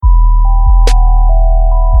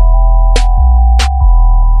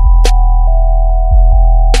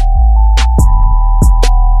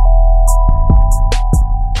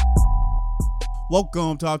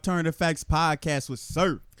Welcome to Alternative Facts Podcast with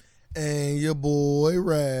Sir. And your boy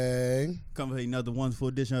Ray. Come with another wonderful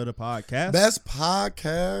edition of the podcast. Best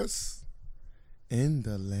podcast in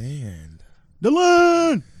the land. The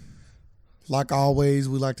land! Like always,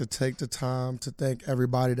 we like to take the time to thank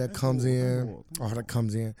everybody that comes and listens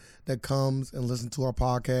to our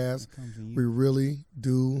podcast. We really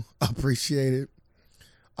do appreciate it.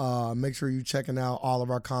 Make sure you're checking out all of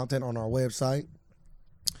our content on our website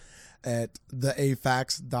at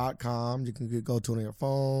theafax.com. You can go to it on your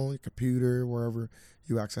phone, your computer, wherever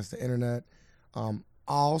you access the internet.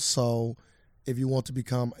 Also, if you want to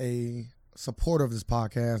become a supporter of this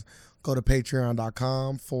podcast, go to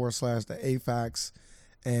patreon.com/theafax,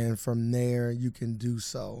 and from there you can do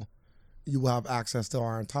so. You will have access to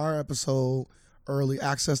our entire episode, early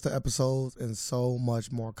access to episodes, and so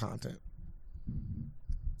much more content.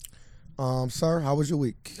 Sir, how was your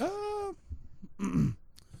week?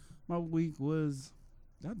 My week was...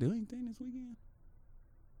 Did I do anything this weekend?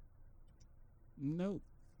 Nope.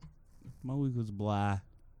 My week was blah.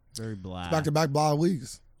 Very blah. Back-to-back blah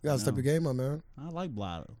weeks. You gotta step your game up, man. I like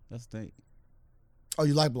blah, though. That's the thing. Oh,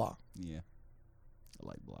 you like blah? Yeah. I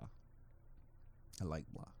like blah.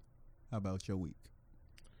 How about your week?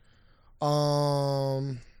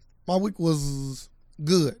 My week was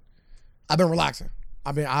good. I've been relaxing.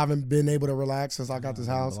 I haven't been able to relax since I got this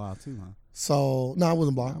house. Blah too, huh? So no, it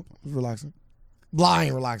wasn't blah. It was relaxing. Blah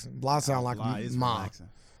ain't relaxing. Blah sound like blah is mom. relaxing.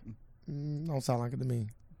 Don't sound like it to me.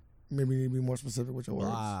 Maybe you need to be more specific with your words.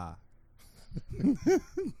 Blah.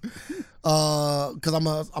 Because I'm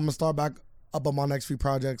gonna start back up on my next few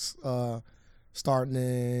projects. Starting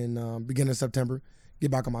in beginning of September.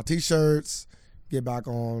 Get back on my t-shirts. Get back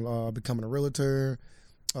on becoming a realtor.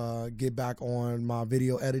 Get back on my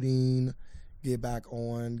video editing. Get back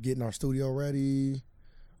on getting our studio ready.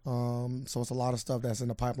 So it's a lot of stuff that's in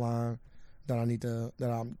the pipeline that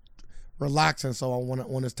I'm relaxing. So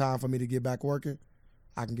when it's time for me to get back working,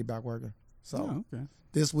 I can get back working. So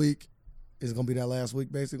This week is going to be that last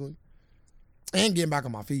week basically. And getting back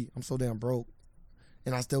on my feet. I'm so damn broke.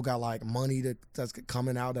 And I still got like money that's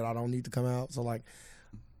coming out that I don't need to come out. So like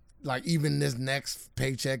even this next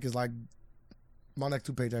paycheck is like, my next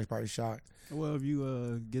two paychecks probably shot. Well, if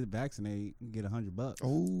you get vaccinated, you get $100.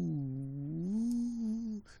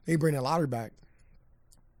 Oh, they bring that lottery back.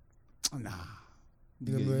 Nah,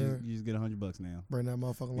 you just get $100 now. Bring that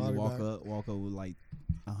motherfucking lottery walk back. Walk up with like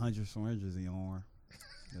 100 syringes in your arm.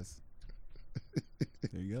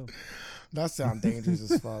 There you go. That sounds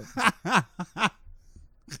dangerous as fuck.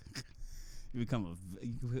 You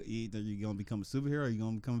either you're gonna become a superhero or you're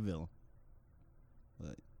gonna become a villain.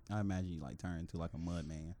 But I imagine you like turn into like a mud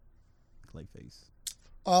man. Clayface.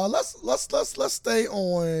 Let's stay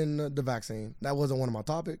on the vaccine. That wasn't one of my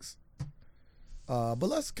topics. But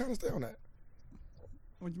let's kind of stay on that.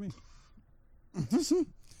 What do you mean?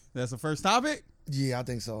 That's the first topic? Yeah, I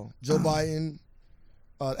think so. Joe Biden,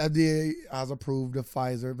 FDA has approved the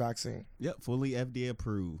Pfizer vaccine. Yep, fully FDA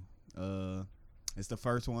approved. It's the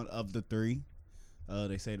first one of the three.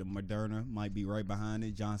 They say the Moderna might be right behind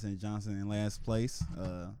it. Johnson & Johnson in last place.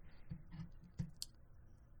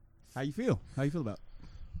 How you feel? How you feel about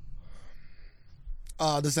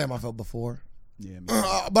it? The same I felt before. Yeah,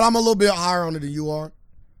 but I'm a little bit higher on it than you are.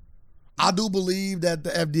 I do believe that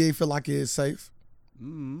the FDA feel like it is safe.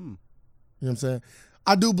 Mm-hmm. You know what I'm saying?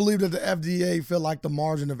 I do believe that the FDA feel like the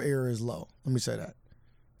margin of error is low. Let me say that.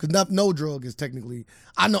 Because no drug is technically...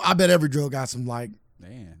 I bet every drug got some like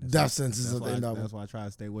death sentences at the end of it. That's why I try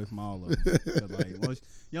to stay away from all of it. Like,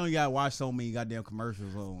 you only got to watch so many goddamn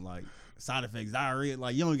commercials on like side effects, diarrhea.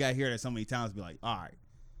 Like, you only got to hear that so many times to be like, all right,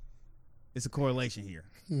 it's a correlation here.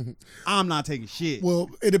 I'm not taking shit. Well,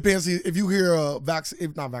 it depends. If you hear a vaccine,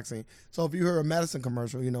 if not vaccine, so if you hear a medicine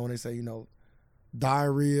commercial, when they say,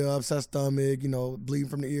 diarrhea, upset stomach, bleeding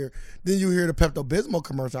from the ear, then you hear the Pepto-Bismol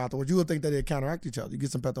commercial afterwards, you would think that they counteract each other. You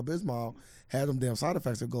get some Pepto-Bismol, have them damn side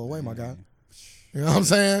effects that go away, my guy. You know what I'm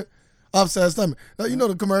saying? Upset stomach. You know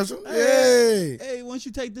the commercial? Hey, once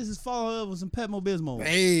you take this, is follow up with some Pepto-Bismol.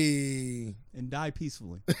 Hey. And die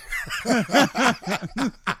peacefully.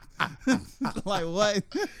 Like what?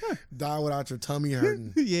 Die without your tummy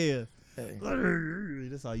hurting. Yeah. Hey.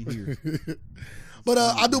 That's all you hear. But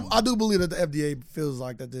I do believe that the FDA feels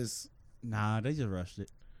like that this. Nah, they just rushed it.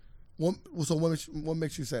 So what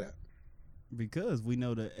makes you say that? Because we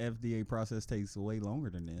know the FDA process takes way longer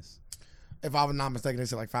than this. If I'm not mistaken, they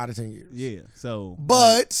said like 5 to 10 years. Yeah. So,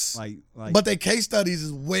 but but their case studies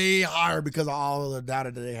is way higher because of all of the data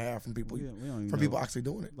that they have from people people actually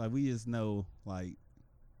doing it. Like we just know like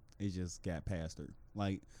it just got passed through.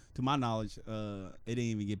 Like to my knowledge, it didn't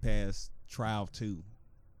even get past trial 2.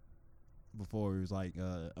 before it was like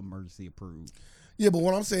emergency approved. Yeah, but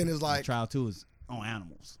what I'm saying is like Trial 2 is on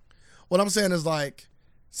animals. what I'm saying is like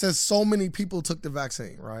since so many people took the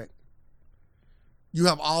vaccine, right? You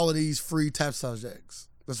have all of these free test subjects.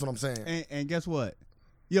 That's what I'm saying. And guess what?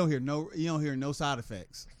 You don't hear no side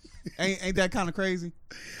effects. ain't that kind of crazy?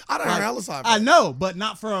 I don't hear hella side I effects. know, but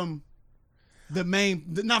not from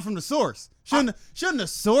not from the source. Shouldn't the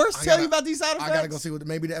source tell you about these side effects? I gotta go see what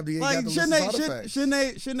maybe the FDA got the list of side effects.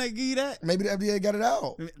 Shouldn't they give you that? Maybe the FDA got it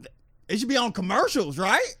out. It should be on commercials,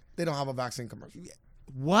 right? They don't have a vaccine commercial.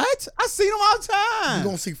 What? I see them all the time. You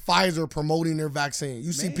don't see Pfizer promoting their vaccine.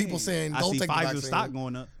 You see people saying, "Don't take the vaccine." Pfizer stock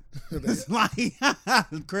going up. It's like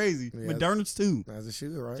it's crazy. Yeah, Moderna's too. As it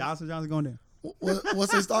should, right? Johnson going down.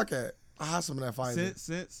 What's their stock at? I have some of that Pfizer.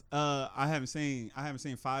 Since I haven't seen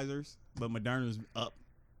Pfizer's, but Moderna's up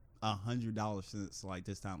 $100 since like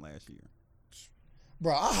this time last year.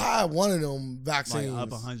 Bro, I had one of them vaccines. Like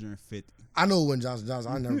up 150. I know it wasn't Johnson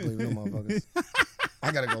Johnson. I never believe in them motherfuckers.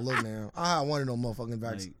 I gotta go look now. I had one of them motherfucking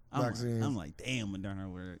vaccines. I'm like, damn,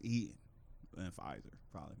 Moderna were eating, and Pfizer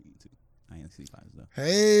probably eating too. I ain't see Pfizer though.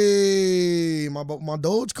 Hey, my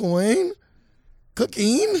Dogecoin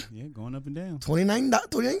cooking. Yeah, going up and down. 29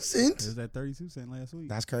 It cents. was at 32 cents last week.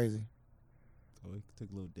 That's crazy. So it took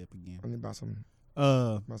a little dip again. I need to buy some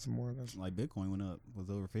more of that. Like Bitcoin went up, was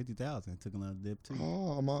over 50,000. Took another dip too.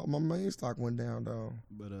 Oh, my main stock went down though.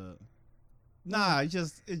 But nah, it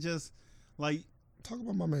just like Talk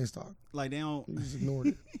about my main stock. they don't. You just ignored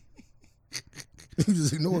it. You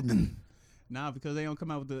just ignored me. Nah, because they don't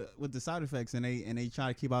come out with the side effects, and they try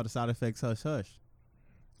to keep all the side effects hush hush.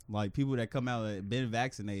 Like people that come out that been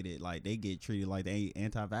vaccinated, like they get treated like they ain't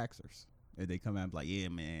anti-vaxxers. If they come out and be like, yeah,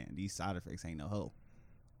 man, these side effects ain't no hoe.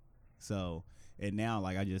 So and now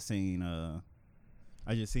like I just seen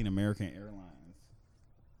American Airlines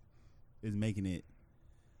is making it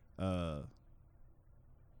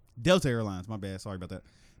Delta Airlines, my bad, sorry about that.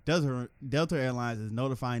 Delta Airlines is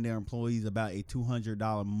notifying their employees about a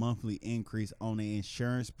 $200 monthly increase on the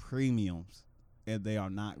insurance premiums if they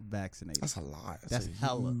are not vaccinated. That's a lot. That's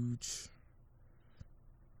hella. Huge.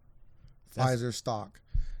 Pfizer stock.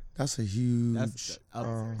 That's a huge. That's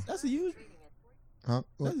a huge. Huh?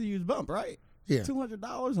 That's a huge bump, right? Yeah.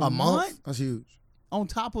 $200 A month? That's huge. On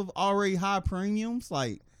top of already high premiums.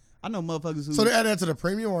 Like I know motherfuckers who. So they add that to the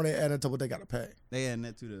premium, or they add that to what they got to pay? They add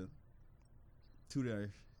that to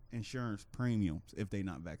their insurance premiums if they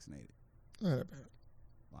not vaccinated. Not that bad.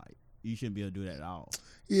 Like you shouldn't be able to do that at all.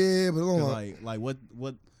 Yeah, but like what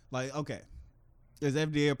like okay, it's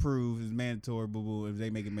FDA approved, it's mandatory. Boo boo. If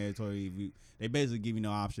they make it mandatory, they basically give you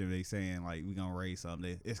no option. If they saying like we gonna raise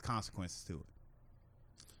something, it's consequences to it.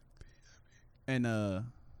 And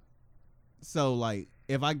so like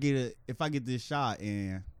if I get this shot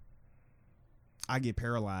and I get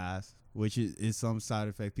paralyzed, which is some side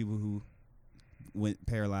effect. People who went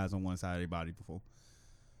paralyzed on one side of their body before,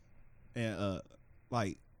 and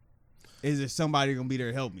like, is there somebody gonna be there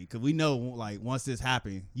to help me? Because we know like once this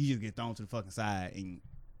happens, you just get thrown to the fucking side,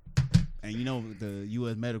 and you know the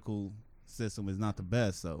U.S. medical system is not the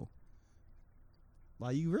best, so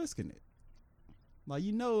like you risking it. Like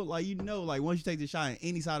you know, once you take the shot and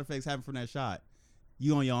any side effects happen from that shot,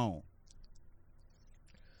 you on your own.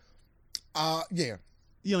 Yeah.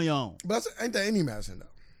 You on your own. But ain't that any medicine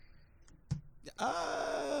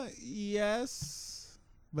though? Yes.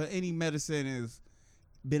 But any medicine has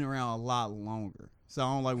been around a lot longer. So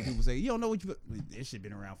I don't like when people say, you don't know what this shit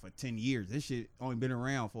been around for 10 years. This shit only been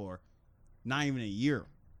around for not even a year.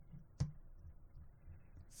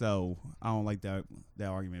 So I don't like that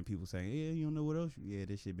argument. People say, yeah, you don't know what else. Yeah,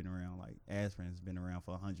 this shit been around. Like aspirin's been around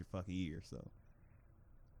for 100 fucking years. So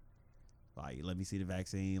like, let me see the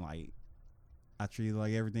vaccine. Like I treat it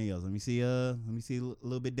like everything else. Let me see a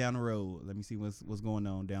little bit down the road. Let me see what's going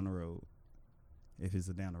on down the road. If it's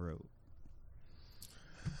down the road.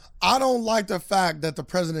 I don't like the fact that the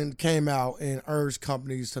president came out and urged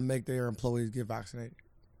companies to make their employees get vaccinated.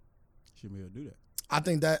 Shouldn't be able to do that. I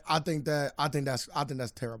think that's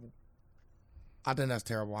terrible. I think that's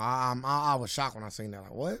terrible. I was shocked when I seen that.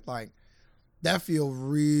 Like what? Like that feel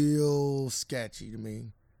real sketchy to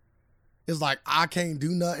me. It's like I can't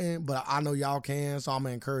do nothing, but I know y'all can, so I'm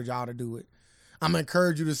gonna encourage y'all to do it. I'm gonna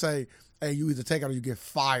encourage you to say, hey, you either take it or you get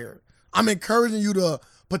fired. I'm encouraging you to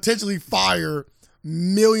potentially fire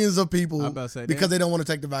millions of people because they don't want to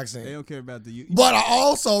take the vaccine. They don't care about the. But I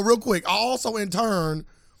also in turn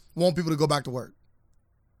want people to go back to work.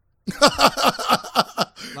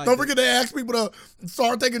 Don't forget they ask people to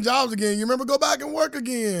start taking jobs again. You remember, go back and work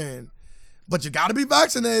again. But you got to be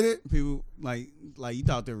vaccinated. People like you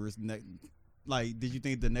thought there was did you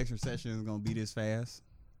think the next recession is gonna be this fast?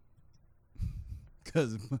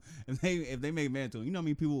 Because if they make it mandatory, you know how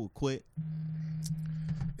many people will quit.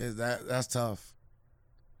 That's tough.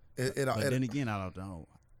 But then again, I don't know.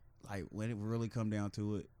 Like when it really come down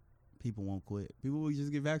to it, people won't quit. People will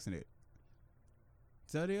just get vaccinated.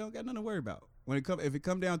 So they don't got nothing to worry about. If it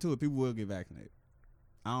come down to it, people will get vaccinated.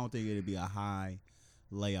 I don't think it'd be a high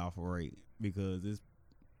layoff rate because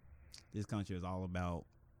this country is all about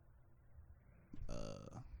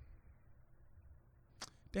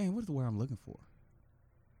what's the word I'm looking for?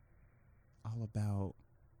 All about,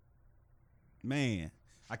 man,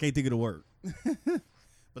 I can't think of the word.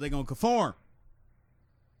 But they're gonna conform.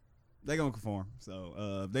 They're gonna conform.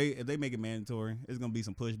 So if they make it mandatory, it's gonna be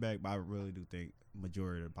some pushback, but I really do think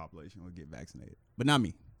majority of the population will get vaccinated. But not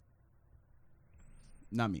me.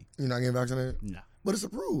 Not me. You're not getting vaccinated? No. But it's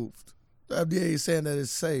approved. The FDA is saying that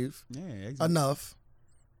it's safe enough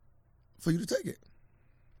for you to take it.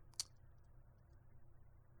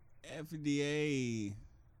 FDA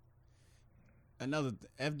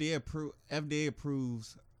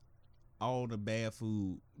approves all the bad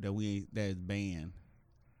food that is banned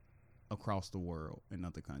across the world in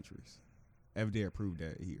other countries. FDA approved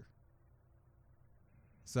that here.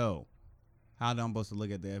 So, how am I supposed to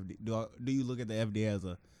look at the FDA? Do you look at the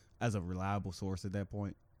FDA as a reliable source at that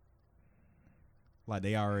point? Like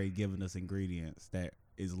they already given us ingredients that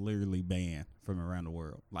is literally banned from around the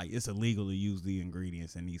world. Like it's illegal to use the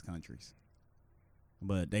ingredients in these countries,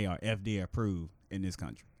 but they are FDA approved in this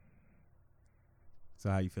country.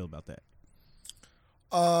 So how you feel about that?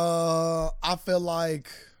 I feel like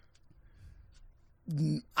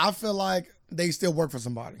they still work for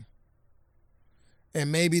somebody. And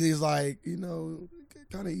maybe there's like,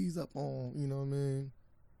 kind of ease up on, you know what I mean?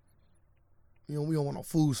 We don't want no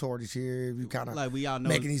food shortage here. If you kind of like we all know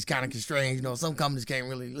making these kind of constraints, some companies can't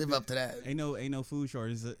really live up to that. Ain't no food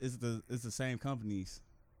shortage. It's the same companies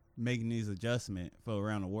making these adjustments for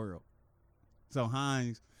around the world. So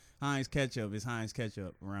Heinz ketchup is Heinz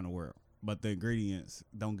ketchup around the world, but the ingredients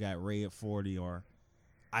don't got Red 40 or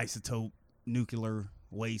isotope nuclear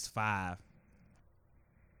waste 5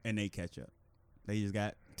 and they ketchup. They just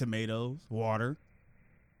got tomatoes, water,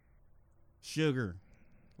 sugar,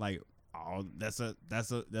 like all that's what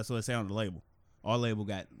it said on the label. Our label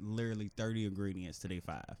got literally 30 ingredients to their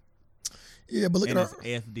 5. Yeah, but look and at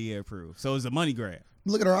it's FDA approved. So it's a money grab.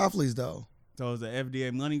 Look at our athletes though. So it's an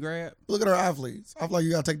FDA money grab. Look at our athletes. I feel like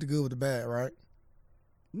you gotta take the good with the bad, right?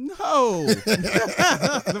 No.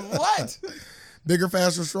 What? Bigger,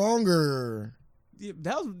 faster, stronger. Yeah,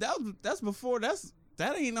 that's before that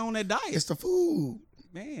ain't on that diet. It's the food.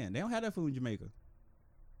 Man, they don't have that food in Jamaica.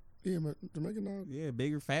 Yeah, Jamaica now. Yeah,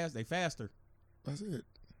 bigger, fast. They faster. That's it.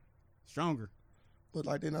 Stronger. But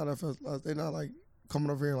like they're not like coming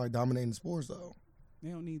over here and like dominating sports though. They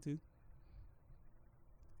don't need to.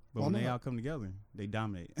 But when they all come together, they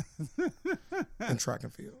dominate. In track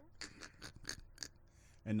and field.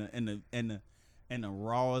 And the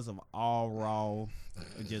rawest of all raw,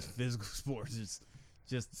 just physical sports.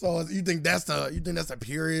 Just. So you think that's the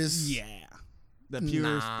purest? Yeah, the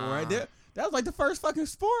purest sport. That was like the first fucking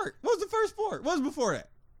sport. What was the first sport? What was before that?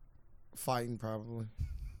 Fighting, probably.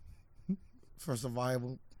 For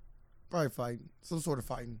survival, probably fighting. Some sort of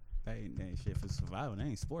fighting. That ain't shit for survival. That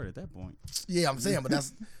ain't sport at that point. Yeah, I'm saying, but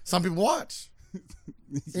that's some people watch.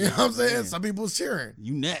 You know what I'm saying? Some people's cheering.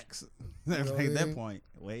 You next. At that point,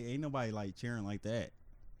 wait, ain't nobody like cheering like that.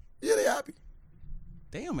 Yeah, they happy.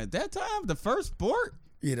 Damn, at that time, the first sport.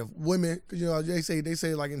 Yeah, the women, cause they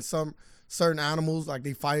say like in some certain animals, like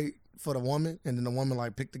they fight for the woman, and then the woman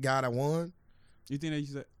like pick the guy that won. You think they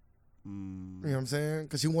used to? You know what I'm saying?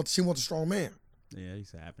 Because she wants a strong man. Yeah, it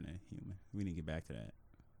used to happen in human. We need to get back to that.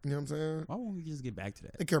 You know what I'm saying? Why won't we just get back to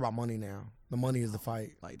that? They care about money now. The money is the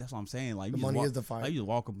fight. Like that's what I'm saying. Like the money is the fight. Like you just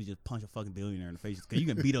walk up and just punch a fucking billionaire in the face because you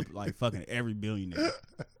can beat up like fucking every billionaire.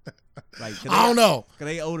 Like I don't know. Cause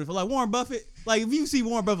they older for like Warren Buffett. Like if you see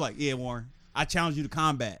Warren Buffett, like yeah, Warren, I challenge you to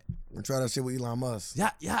combat. We try that shit with Elon Musk.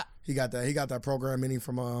 Yeah. He got that program in him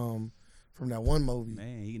from that one movie.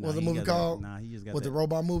 Man, what's the movie called? He just got the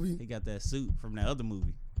robot movie. He got that suit from that other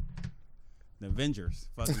movie. The Avengers.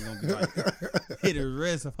 Fucking gonna be like hit his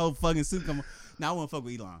wrist, a whole fucking suit come on. Now I wanna fuck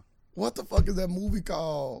with Elon. What the fuck is that movie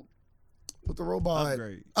called? With the robot?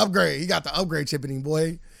 Upgrade. He got the upgrade chip in him,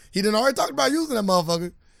 boy. He done already talked about using that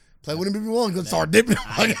motherfucker. Play with him if you want. Gonna start dipping.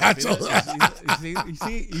 You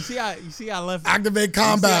see I left activate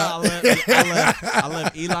combat. I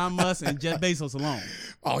left Elon Musk and Jeff Bezos alone.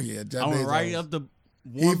 Oh yeah, Jeff Bezos.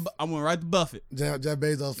 I went right to Buffett. Jeff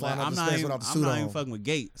Bezos flying up the space without the suit on. I'm not even fucking with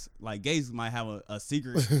Gates. Like Gates might have a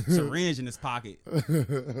secret syringe in his pocket,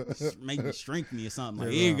 make me shrink me or something.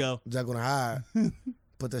 Like here you go. Jeff gonna hide.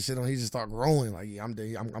 put that shit on, he just start growing. Like, yeah,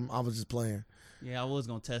 I was just playing. Yeah, I was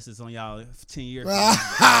gonna test this on y'all for 10 years.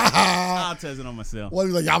 I'll test it on myself. Well,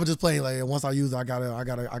 like, I was just playing. Like, once I use it, I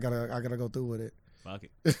gotta go through with it. Fuck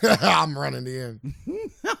it. I'm running the end.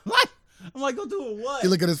 I'm like, go do it what? You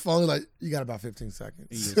look at his phone, like, you got about 15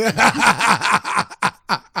 seconds. 15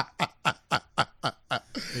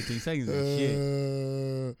 seconds ain't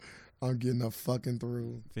shit. I'm getting a fucking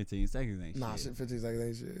through. 15 seconds ain't Nah, shit. shit, 15 seconds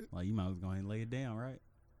ain't shit. Like, you might as well go ahead and lay it down, right?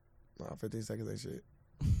 Nah, 15 seconds ain't shit.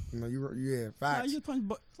 No, yeah, Nah, facts. you just punch,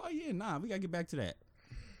 but like, yeah, nah, we gotta get back to that.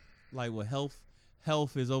 Like, with health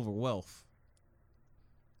is over wealth.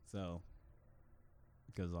 So,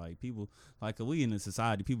 because like people, like we in a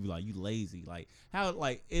society, people be like, you lazy. Like how,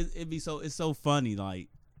 like it's so funny. Like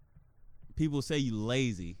people say you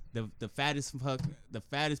lazy. The fattest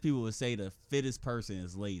people would say the fittest person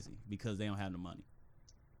is lazy because they don't have the money.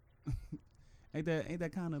 Ain't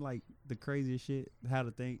that kind of like the craziest shit? How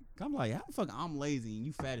to think? I'm like, how the fuck I'm lazy and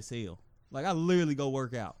you fat as hell? Like I literally go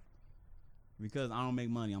work out because I don't make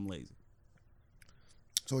money. I'm lazy.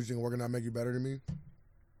 So you think working out make you better than me?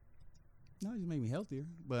 No, it just make me healthier.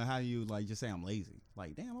 But how you like just say I'm lazy?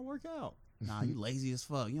 Like, damn, I work out. Nah, you lazy as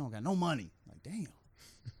fuck. You don't got no money. Like, damn.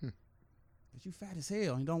 But you fat as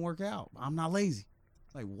hell and you don't work out. I'm not lazy.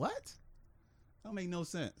 Like, what? Don't make no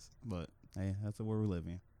sense. But hey, that's the world we live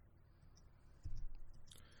in.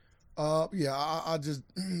 Yeah, I just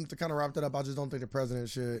to kind of wrap that up, I just don't think the president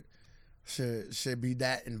should be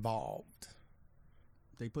that involved.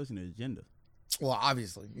 They pushing the agenda. Well,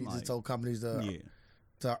 obviously, he just told companies to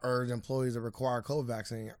urge employees to require COVID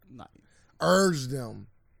vaccine. Urge them.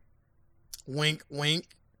 Wink, wink.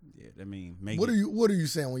 Yeah, I mean, what are you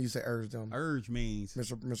saying when you say urge them? Urge means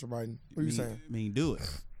Mr. Biden. What are you saying? Mean do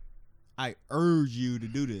it. I urge you to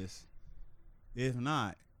do this. If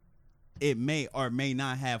not, it may or may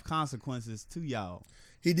not have consequences to y'all.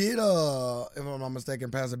 He did, if I'm not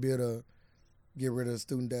mistaken, pass a bill to get rid of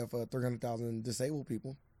student debt for 300,000 disabled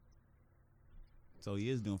people. So he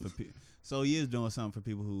is doing something for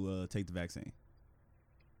people who take the vaccine.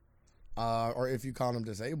 Or if you call them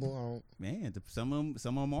disabled, man, some of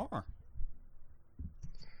them are.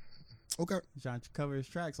 Okay. He's trying to cover his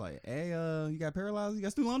tracks. Like, hey, you got paralyzed? You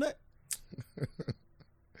got student loan debt?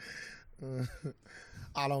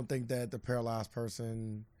 I don't think that the paralyzed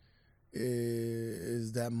person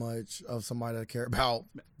is that much of somebody that care about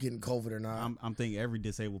getting COVID or not. I'm thinking every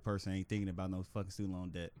disabled person ain't thinking about no fucking student loan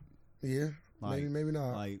debt. Yeah, like, maybe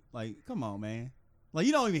not. Like, come on, man. Like,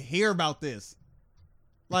 you don't even hear about this.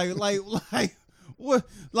 Like what?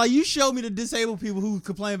 Like, you showed me the disabled people who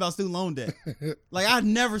complain about student loan debt. Like, I've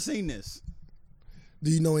never seen this.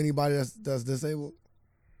 Do you know anybody that's disabled?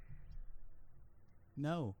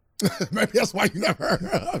 No. Maybe that's why you never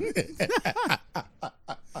heard of it.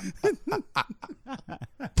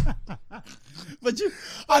 But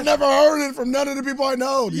I never heard it from none of the people I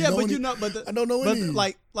know. I don't know any.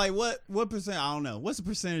 But like what percent? I don't know. What's the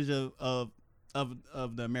percentage of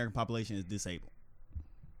the American population is disabled?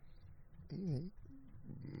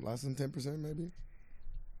 Less than 10%, maybe.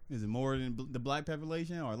 Is it more than the black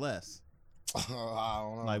population or less? I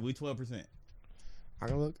don't know. Like we 12%. I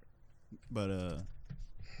can look. But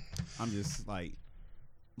I'm just like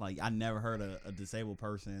I never heard a disabled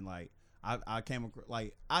person like I came across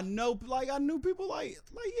I knew people like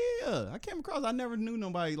yeah, I came across, I never knew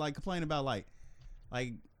nobody like complaining about like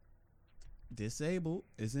disabled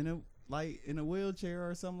is in a wheelchair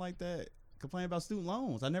or something like that, complaining about student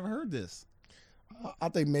loans. I never heard this. I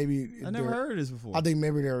think maybe I never heard this before. I think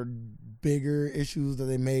maybe there are bigger issues that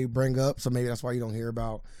they may bring up, so maybe that's why you don't hear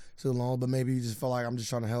about student loans. But maybe you just feel like I'm just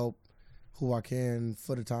trying to help who I can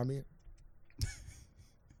for the time being.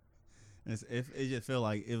 If it just felt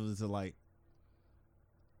like it was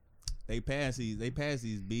they pass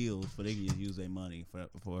these bills for they can just use their money for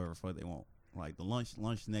whatever they want. Like the lunch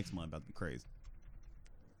next month about to be crazy.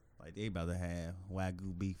 Like they about to have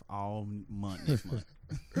Wagyu beef all month next month.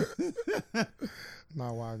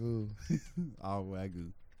 Not Wagyu. All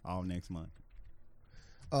Wagyu all next month.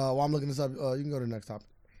 While I'm looking this up, you can go to the next topic.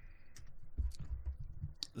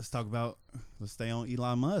 Let's stay on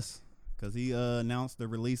Elon Musk because he announced the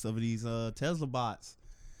release of these Tesla bots.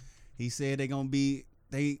 He said they're gonna be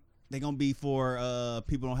for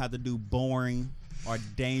people don't have to do boring or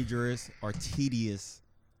dangerous or tedious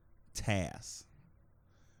tasks.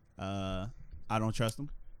 I don't trust them.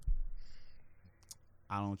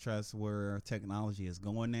 I don't trust where technology is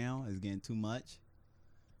going now. It's getting too much.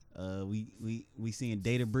 We seeing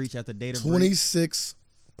data breach after data breach. 26%.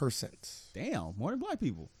 Damn, more than black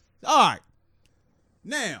people. All right.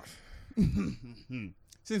 Now, since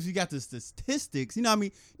since we got the statistics, you know what I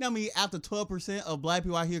mean? You know what I mean? After 12% of black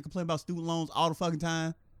people out here complain about student loans all the fucking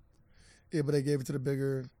time. Yeah, but they gave it to the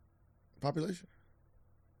bigger population.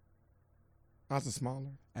 Not the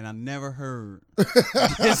smaller. And I never heard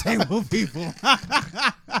disabled people.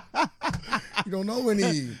 You don't know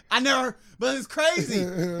any. I never, but it's crazy.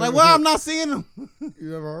 Like, well, I'm not seeing them. You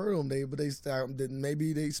never heard them.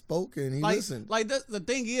 Maybe they spoke and he listened. Like the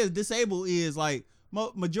thing is, disabled is like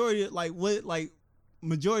majority,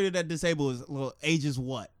 majority of that disabled is ages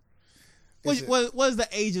what? What is the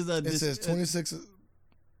ages of this? It says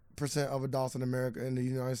 26% of adults in America in the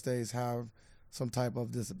United States have some type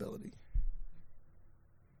of disability.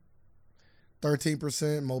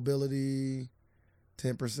 13% mobility,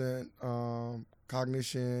 10%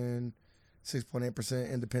 cognition,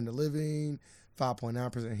 6.8% independent living,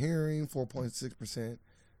 5.9% hearing, 4.6%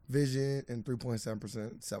 vision, and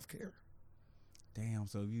 3.7% self-care. Damn.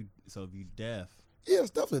 So if you deaf, yeah,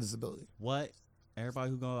 it's definitely a disability. What?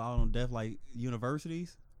 Everybody who go out on deaf like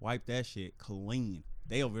universities, wipe that shit clean.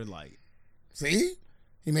 They over there like, see,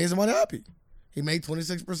 he made somebody happy. He made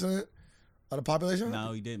 26% of the population.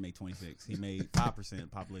 No, he didn't make 26. He made 5% of the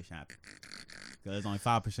population happy. Because only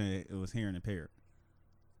 5% it was hearing impaired.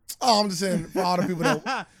 Oh, I'm just saying for all the people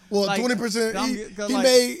that, well, like, 20%.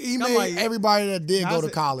 He made everybody that did go to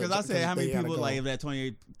college. Because I said how many people like if that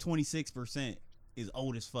 26% is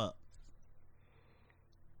old as fuck.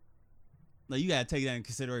 Like you gotta take that in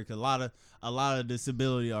consideration because a lot of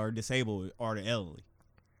disability or disabled are the elderly.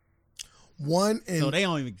 So they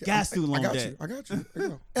don't even got student loan debt. I got you.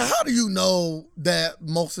 And how do you know that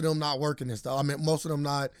most of them not working and stuff? I mean, most of them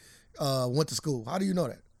not went to school. How do you know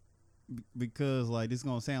that? Because like this is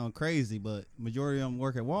gonna sound crazy, but majority of them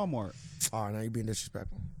work at Walmart. All right, now you're being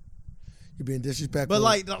disrespectful. You're being disrespectful. But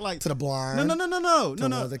like to the blind. No. To the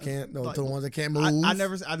ones that can't. No, to the ones that can't move.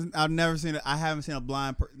 I've never seen it. I haven't seen a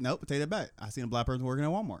blind. Nope. Take that back. I seen a blind person working at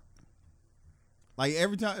Walmart. Like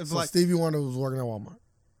every time. So like Stevie Wonder was working at Walmart.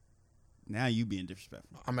 Now you being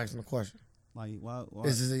disrespectful. I'm asking a question. Like why?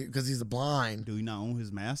 Because he's a blind. Do he not own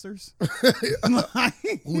his masters?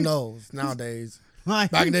 Who knows nowadays?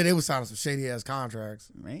 Back in the day, they was signing some shady ass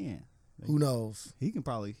contracts. Man, who knows? He can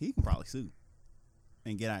probably sue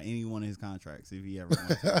and get out any one of his contracts if he ever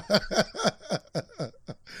wants.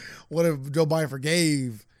 What if Joe Biden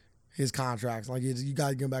forgave his contracts? Like you got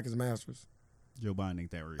to give him back his masters. Joe Biden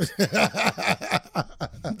ain't that rich.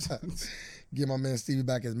 Give my man Stevie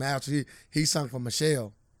back his masters. He sung for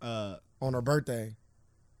Michelle on her birthday.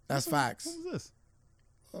 That's facts. What was this?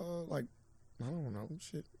 Like I don't know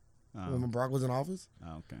shit. Oh. When Barack was in office.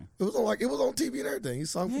 Oh, okay. It was on TV and everything. He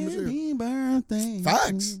sung for Michelle. Happy birthday.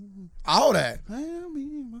 Facts. All that.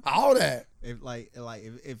 All that.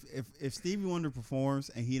 If Stevie Wonder performs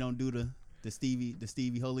and he don't do the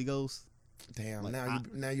Stevie Holy Ghost. Damn. Like,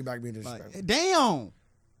 now you back being disrespectful. Like, damn.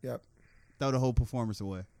 Yep. Throw the whole performance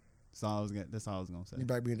away. That's all I was gonna say. You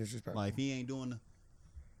back being disrespectful. Like if he ain't doing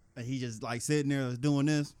he just like sitting there doing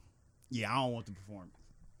this. Yeah, I don't want the performance.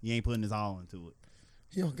 He ain't putting his all into it.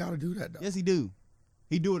 He don't gotta do that though. Yes, he do.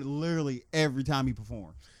 He do it literally every time he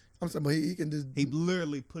performs. I'm saying, but he can just. He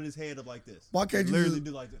literally put his head up like this. Why can't you literally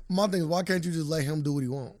do like this? My thing is, why can't you just let him do what he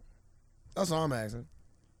wants? That's all I'm asking.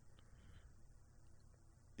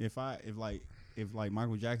 If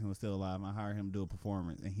Michael Jackson was still alive, and I hired him to do a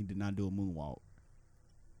performance, and he did not do a moonwalk,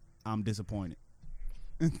 I'm disappointed.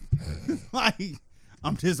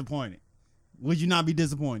 I'm disappointed. Would you not be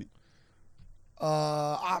disappointed?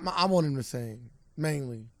 I want him to sing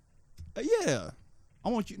mainly. Yeah, I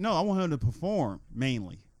want him to perform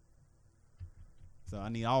mainly. So I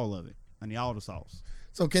need all of it. I need all the sauce.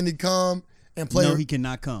 So can he come and play? No, he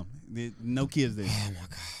cannot come. No kids there. Oh my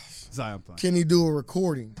gosh. Sorry, I'm playing. Can he do a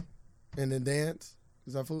recording and then dance?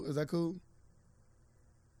 Is that cool?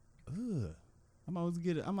 Ugh. I might as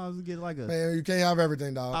well get like a. Man, you can't have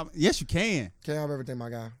everything, dog. Yes, you can. Can't have everything, my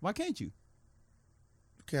guy. Why can't you?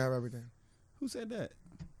 You can't have everything. Who said that?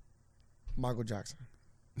 Michael Jackson.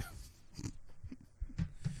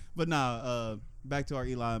 But nah, back to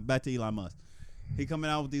Elon Musk. He coming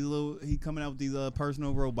out with these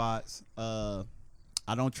personal robots. I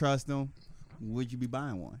don't trust them. Would you be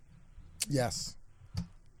buying one? Yes.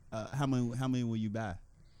 How many will you buy?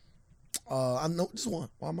 I know just one.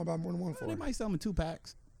 Why am I buying more than one for? They might sell them in 2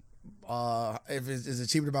 packs. If is it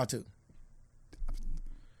cheaper to buy 2?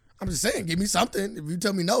 I'm just saying, give me something. If you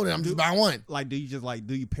tell me no, then I'm just buying one. Like, do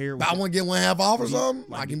you pair? Buy one get one half off or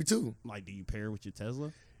something? Like, give me 2. Like, do you pair with your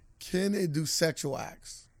Tesla? Can it do sexual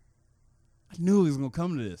acts? I knew it was gonna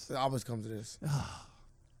come to this. It always comes to this.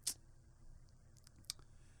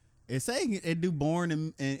 It's saying it do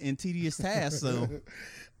boring and tedious tasks. So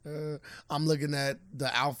I'm looking at the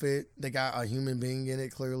outfit. They got a human being in it,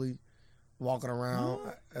 clearly walking around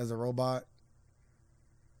as a robot.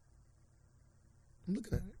 I'm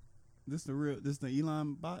looking at it. This the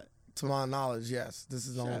Elon bot. To my knowledge, yes. This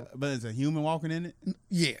is on. But it's a human walking in it.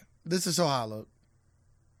 Yeah, this is show how I look.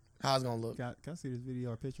 How it's gonna look. Can I see this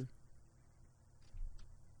video or picture?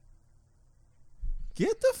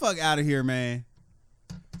 Get the fuck out of here, man.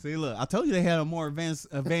 See, look, I told you they had a more advanced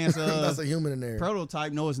That's a human in there.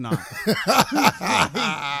 prototype. No, it's not.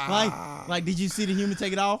 like, did you see the human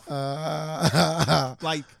take it off?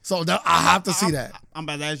 Like, so I have to see that. I'm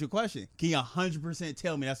about to ask you a question. Can you 100%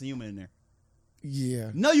 tell me that's a human in there? Yeah.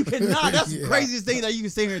 No, you cannot. That's Yeah. the craziest thing that you can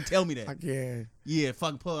sit here and tell me that. I can. Yeah,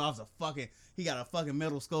 fucking pull off a fucking. He got a fucking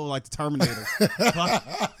metal skull like the Terminator.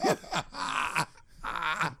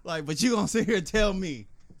 Like, but you gonna sit here and tell me?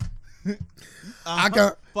 I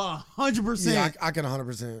can. For 100%. Yeah, I can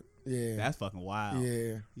 100%. Yeah. That's fucking wild.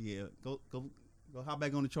 Yeah. Yeah. Go hop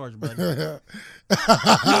back on the charger, buddy.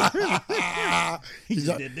 He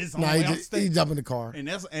just did this on the way off he stage. jumped in the car. And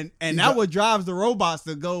that's that what drives the robots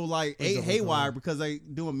to go like haywire because they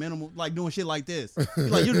doing minimal like doing shit like this.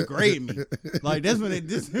 Like you degrading me. Like that's when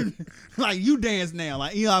like you dance now.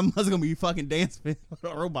 Like Elon Musk gonna be fucking dancing with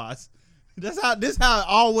robots. This how it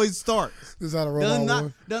always starts. This is how the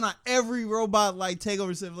robot Does not every robot like take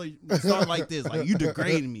over start like this. Like you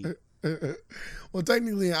degrading me. Well,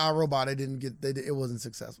 technically, in our robot, it wasn't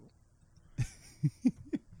successful.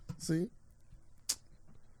 See,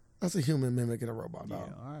 that's a human mimicking a robot, dog.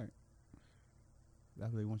 Yeah, all right.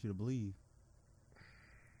 That's what they want you to believe.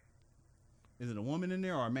 Is it a woman in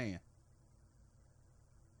there or a man?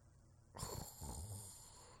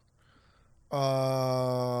 Because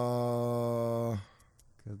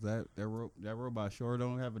that robot sure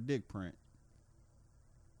don't have a dick print.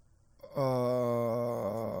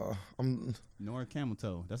 Nor a camel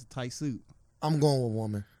toe. That's a tight suit. I'm going with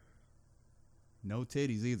woman. No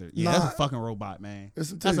titties either. Yeah, that's a fucking robot, man. There's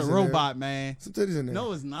some titties That's a in robot, man. Some titties in there.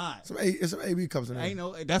 No, it's not. It's some AB cups in there. Ain't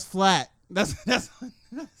no. That's flat. That's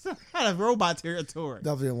out of robot territory.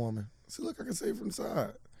 Definitely a woman. See, look, I can see it from the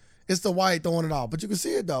side. It's the white throwing it off, but you can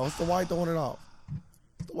see it though. It's the white throwing it off.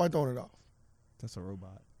 It's the white throwing it off. That's a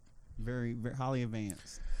robot. Very, very highly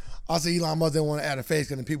advanced. Also, Elon Musk didn't want to add a face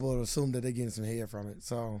because then people would assume that they're getting some hair from it.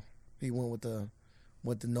 So he went with the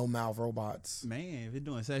no mouth robots. Man, if it's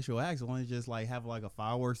doing sexual acts, why don't you just like have like a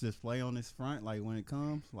fireworks display on this front, like when it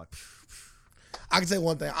comes, like. I can say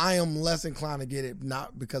one thing: I am less inclined to get it,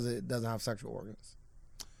 not because it doesn't have sexual organs.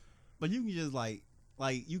 But you can just like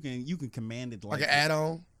you can command it like an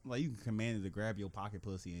add-on. Like you can command it to grab your pocket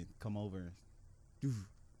pussy and come over and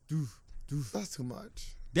do. That's too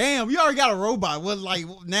much. Damn, you already got a robot. What like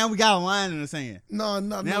now we got a line in the sand. No.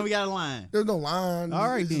 Now we got a line. There's no line. All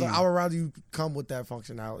right, then. then. I would rather you come with that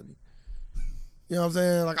functionality. You know what I'm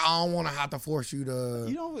saying? Like I don't want to have to force you to.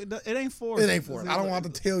 You know, it ain't forced. It ain't forced. I don't want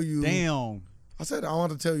to tell you. Damn. I said I don't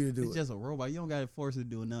want to tell you to do it's just a robot. You don't got to force it to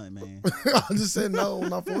do nothing, man. I just said no. I'm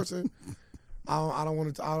not forcing. I don't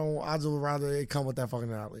want to. I just would rather it come with that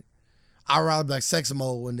functionality. I'd rather be like sex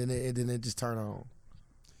mode and then it just turn on.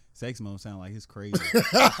 Sex mode sound like it's crazy.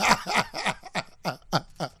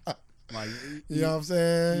 Like you know what I'm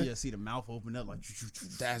saying? You just see the mouth open up like.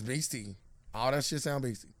 That's beastie. All that shit sound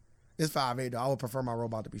beastie. It's 5'8" though. I would prefer my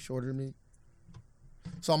robot to be shorter than me.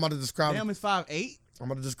 So I'm about to describe. Damn, it's 5'8".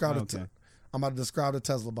 I'm about to describe okay. I'm about to describe the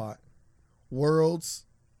Tesla bot. World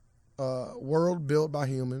built by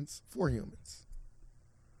humans for humans.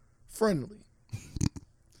 Friendly.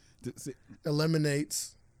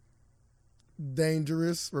 Eliminates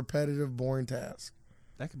dangerous, repetitive, boring tasks.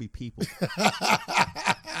 That could be people.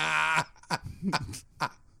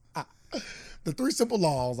 The 3 simple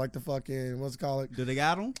laws, like the fucking, what's it called? Do they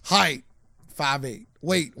got them? Height, 5'8".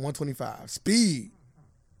 Weight, 125. Speed,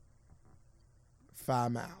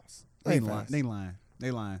 5 miles. They lying. They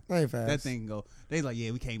lying. They ain't fast. That thing can go. They like,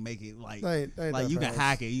 yeah, we can't make it. Like, they ain't like you fast. can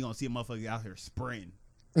hack it. You gonna see a motherfucker out here sprinting.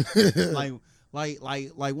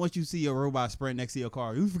 like once you see a robot sprint next to your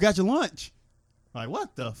car, you forgot your lunch. Like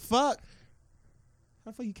what the fuck?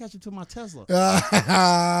 How the fuck you catch up to my Tesla?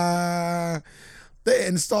 They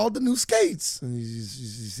installed the new skates, and you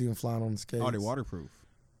see them flying on the skates. Oh, they waterproof.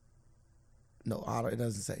 No, it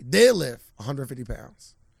doesn't say. Deadlift, 150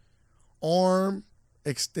 pounds. Arm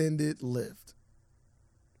extended lift,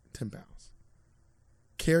 10 pounds.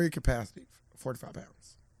 Carry capacity, 45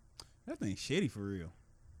 pounds. That thing's shitty for real.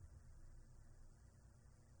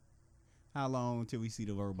 How long until we see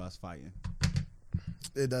the robots fighting?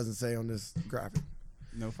 It doesn't say on this graphic.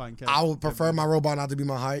 No fighting. I would prefer my robot not to be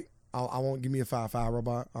my height. I won't give me a 5'5"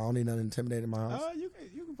 robot. I don't need nothing intimidating in my house. You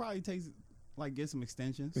can probably get some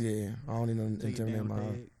extensions. Yeah, I don't need nothing Take it intimidating in down my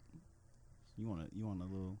with house.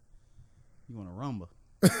 you want a rumba.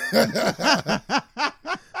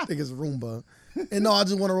 I think it's Roomba. And no, I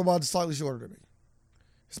just want a robot that's slightly shorter than me.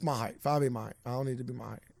 It's my height. 5'8" my height. I don't need to be my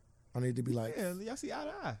height. I need to be like y'all see eye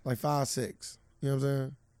to eye. like 5'6". You know what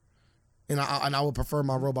I'm saying? And I would prefer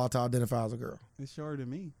my robot to identify as a girl. It's shorter than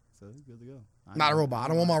me, so it's good to go. Not a robot. I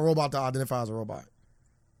don't want my robot to identify as a robot.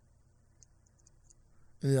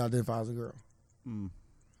 It needs to identify as a girl. Mm.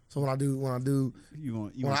 So when I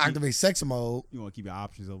activate sex mode, you want to keep your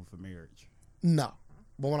options open for marriage. no.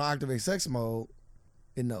 But when I activate sex mode,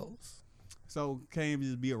 it knows. So can't it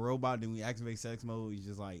just be a robot? Then we activate sex mode. You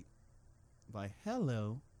just like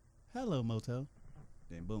hello Moto.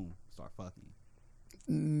 Then boom, start fucking.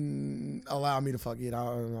 Allow me to fuck it. I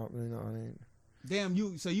don't know. You know what I mean? Damn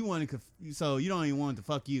you! So you want to? So you don't even want it to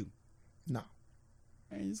fuck you? No.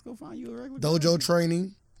 Hey, just go find you a regular Dojo girl.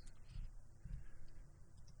 training.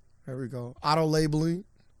 There we go. Auto labeling.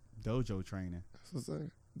 Dojo training. That's what I'm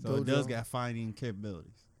saying. So it does got finding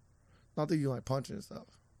capabilities. I think you like punching and stuff.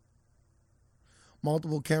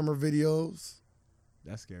 Multiple camera videos.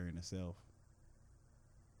 That's scary in itself.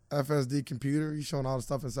 FSD computer. You showing all the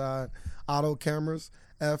stuff inside. Auto cameras.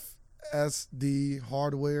 FSD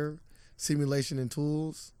hardware. Simulation and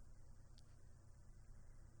tools.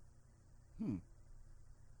 No,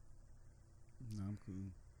 I'm cool.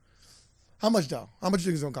 How much though? How much you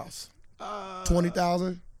think it's gonna cost?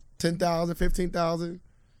 20,000, 10,000, 15,000,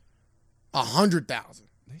 100,000.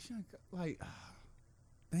 They shouldn't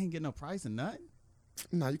they ain't getting no price or nothing.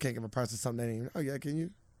 No, you can't give a price to something that ain't. Oh yeah, can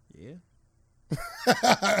you? Yeah.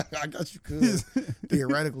 I guess you could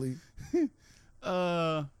theoretically.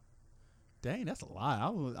 Dang, that's a lot. I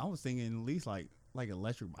was thinking at least like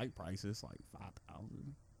electric bike prices like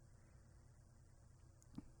 5,000.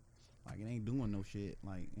 Like it ain't doing no shit.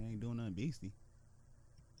 Like it ain't doing nothing beastie.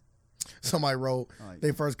 Somebody wrote Like,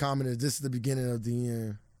 their first comment is this is the beginning of the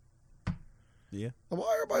end. yeah,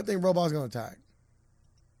 Why everybody think robots gonna attack?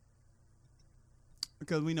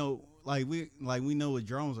 because we know we know what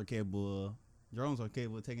drones are capable of. Drones are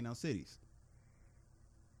capable of taking out cities.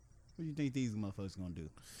 What do you think these motherfuckers gonna do?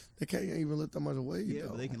 They can't even lift that much weight. Yeah, though.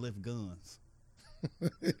 but they can lift guns.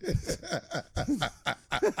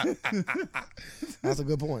 That's a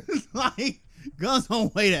good point. Like guns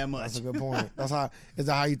don't weigh that much. That's a good point. Is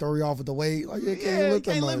that how you throw you off with the weight? Like you can't Yeah, lift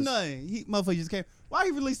that can't much. lift nothing. Motherfucker just can't. Why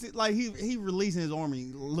he released it? Like he releasing his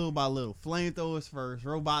army little by little. Flamethrowers first,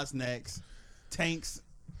 robots next, tanks.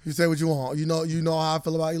 You say what you want. You know how I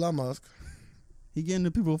feel about Elon Musk. He getting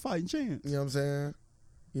the people a fighting chance You know what I'm saying?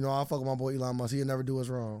 You know how I fuck with my boy Elon Musk. He'll never do us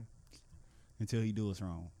wrong. until he do us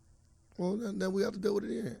wrong. Well, then we have to deal with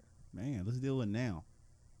it then. Man, let's deal with it now.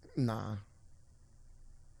 Nah.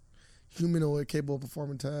 Humanoid capable of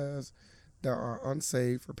performing tasks that are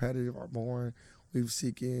unsafe, repetitive, or boring. They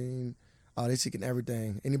seeking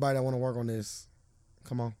everything. Anybody that want to work on this,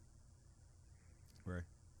 come on.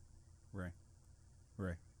 Right.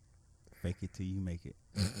 Fake it till you make it.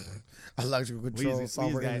 Electrical control,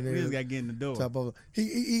 software we engineer. just got to get in the door. Type of,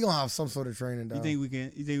 he gonna have some sort of training. Though. You think we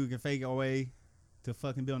can fake our way to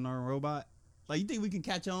fucking build our own robot? Like you think we can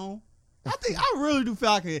catch on? I really do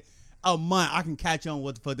feel like a month I can catch on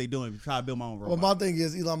what the fuck they doing if you try to build my own robot. Well, my thing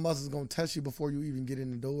is Elon Musk is gonna test you before you even get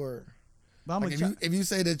in the door. But I'm Like gonna if you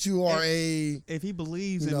say that you are if he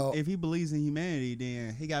believes in know- if he believes in humanity,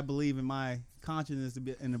 then he got to believe in my consciousness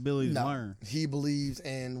and ability to learn. he believes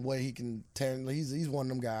in what he can tell. He's one of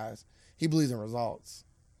them guys. He believes in results.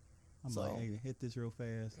 I'm So- like, hey, hit this real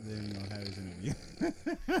fast, and then we're gonna have this interview.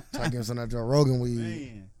 Try to give him some of that Joe Rogan weed.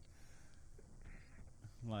 Man,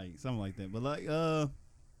 like something like that. But like,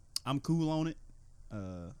 I'm cool on it.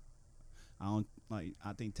 I don't like.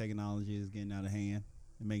 I think technology is getting out of hand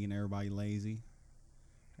and making everybody lazy.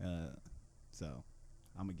 So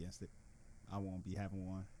I'm against it. I won't be having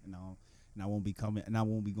one, and I won't be coming, and I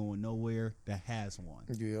won't be going nowhere that has one.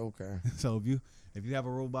 Yeah, okay. So if you have a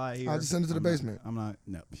robot here, I'll just send it to the basement. I'm not.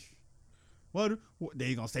 No. What?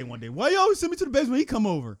 They gonna say one day, why you always send me to the basement? He come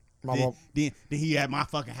over. Then he at my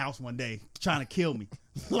fucking house one day trying to kill me.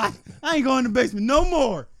 Like I ain't going in the basement no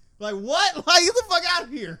more. Like what? Like get the fuck out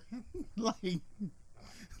of here. like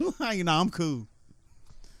I'm cool.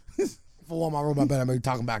 For one, my robot better be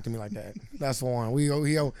talking back to me like that. That's for one. We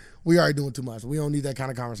already doing too much. We don't need that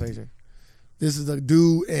kind of conversation. This is a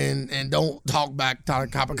do and don't talk back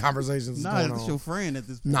type of conversations. Nah, that's your friend at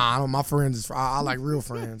this point. Nah, I don't, my friends is I like real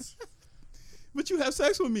friends. But you have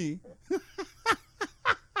sex with me.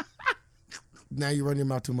 Now you're running your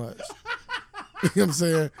mouth too much. You know what I'm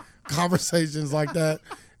saying? Conversations like that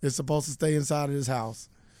is supposed to stay inside of this house.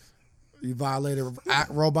 You violated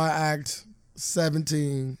Robot Act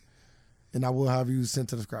 17, and I will have you sent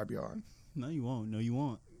to the scrapyard. No, you won't. No, you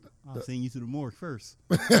won't. I'll send you to the morgue first.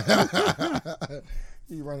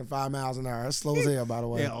 You running 5 miles an hour. That's slow as hell, by the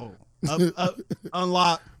way. Yeah,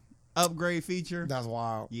 unlock, upgrade feature. That's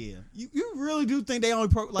wild. Yeah, you really do think they only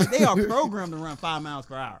they are programmed to run 5 miles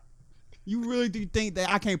per hour? You really do think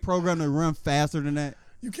that I can't program to run faster than that?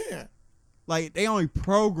 You can't. Like they only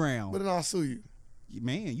program. But then I'll sue you.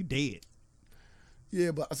 Man, you dead.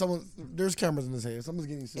 Yeah, but there's cameras in his head. Someone's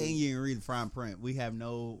getting sued. And you didn't read the fine print. We have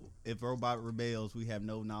if robot rebels, we have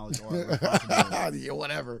no knowledge or responsibility. Yeah,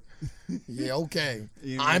 whatever. Yeah, okay.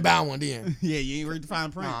 I ain't buying one then. Yeah, you ain't read the fine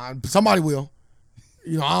print. Nah, somebody will.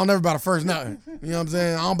 You know, I don't never buy the first nothing. You know what I'm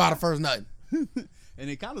saying? I don't buy the first nothing. And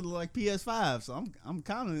it kind of look like PS5, so I'm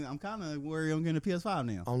kind of worried I'm getting a PS5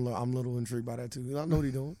 now. I'm a little intrigued by that too. I know what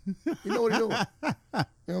he's doing. You know what he's doing. You know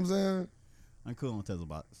what I'm saying? I'm cool on Tesla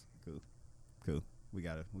bots. Cool. We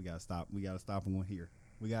gotta stop. We gotta stop one here.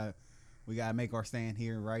 We gotta make our stand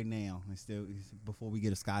here right now, and still before we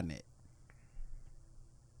get a Skynet.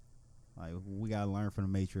 Like we gotta learn from the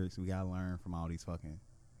Matrix. We gotta learn from all these fucking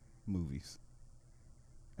movies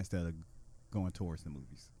instead of going towards the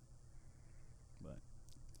movies. But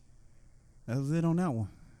that was it on that one,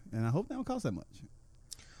 and I hope that don't cost that much.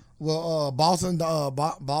 Well, Boston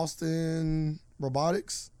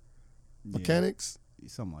Robotics, Mechanics.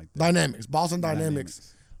 Something like that. Dynamics. Boston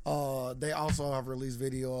Dynamics. They also have released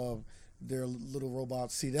video of their little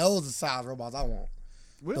robots. See, those are the size robots I want.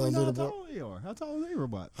 Really? How tall they are? How tall are they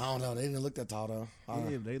robots? I don't know. They didn't look that tall though.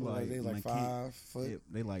 Yeah, they like 5 foot. Yeah,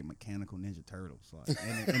 they like mechanical Ninja Turtles, like,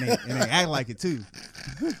 and they act like it too.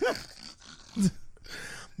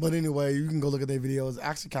 But anyway, you can go look at their videos. It's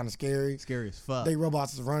actually kind of scary. Scary as fuck. They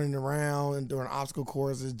robots is running around and doing obstacle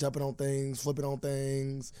courses, jumping on things, flipping on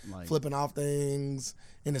things, flipping off things,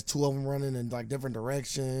 and there's 2 of them running in like different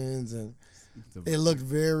directions, and it looked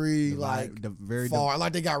very far.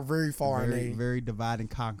 Like they got very far in there. Very divide and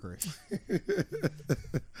conquer.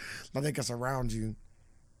 Like they can surround you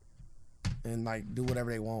and like do whatever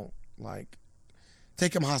they want. Like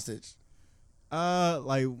take them hostage.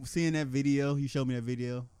 Like seeing that video, you showed me that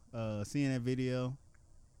video. Seeing that video,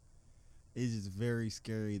 it's just very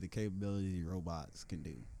scary. The capability robots can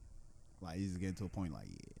do. Like you just getting to a point like,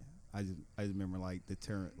 yeah. I just remember like the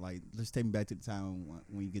turn. Like let's take me back to the time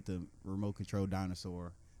when you get the remote control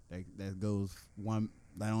dinosaur that goes that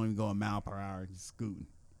don't even go a mile per hour, just scooting.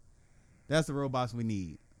 That's the robots we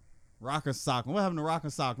need. Rock and sock. What happened to rock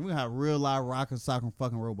and sock? We have real live rock and sock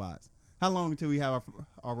fucking robots. How long until we have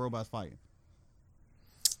our robots fighting?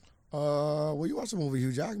 Well, you watch the movie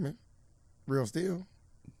Hugh Jackman, Real Steel.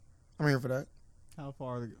 I'm here for that. How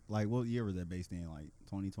far? Like, what year was that based in? Like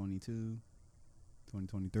 2022,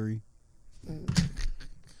 2023.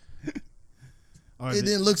 It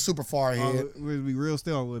didn't look super far ahead. Would it be Real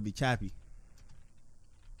Steel or would it be Chappie?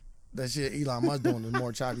 That shit Elon Musk doing is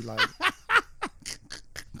more Chappie like.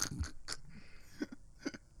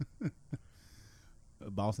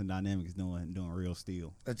 Boston Dynamics doing Real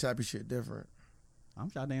Steel. That Chappie shit different. I'm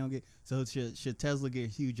sure they don't get. So should Tesla get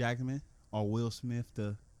Hugh Jackman or Will Smith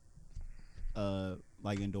to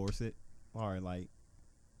like endorse it, or like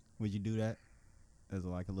would you do that as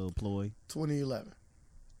like a little ploy? 2011.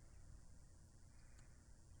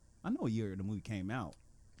 I know what year the movie came out.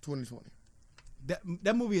 2020.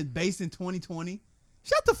 That movie is based in 2020.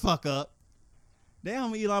 Shut the fuck up.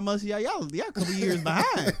 Damn, Elon Musk, y'all a couple years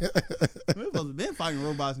behind. We're supposed to have been fighting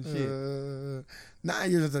robots and shit.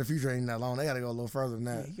 9 years into the future ain't that long. They got to go a little further than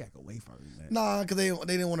that. Yeah, you got to go way further than that. Nah, because they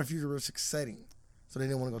didn't want a futuristic setting, so they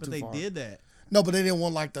didn't want to go too far. But they did that. No, but they didn't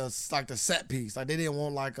want like the set piece. Like they didn't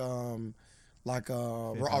want like a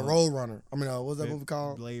Road Runner. I mean, what's that movie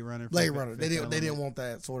called? Blade Runner. Blade Runner. They didn't want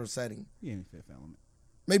that sort of setting. Yeah, Fifth Element.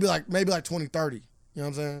 Maybe like 2030. You know what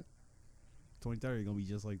I'm saying? 2030 gonna be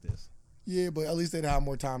just like this. Yeah, but at least they'd have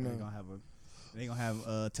more time now. They gonna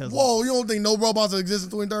have Tesla. Whoa, you don't think no robots will exist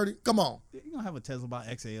in 2030? Come on. You gonna have a Tesla Bot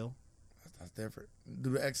XL. That's different.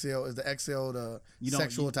 Do the XL is the XL the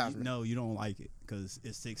sexual attachment? No, you don't like it because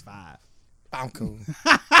it's 6'5". I'm cool.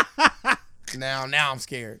 now I'm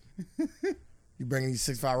scared. You bringing these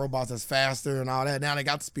 6'5" robots that's faster and all that. Now they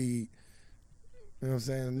got the speed. You know what I'm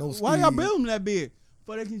saying? No speed. Why y'all build them that big?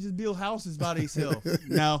 But they can just build houses by themselves.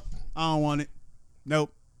 No, I don't want it.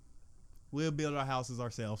 Nope. We'll build our houses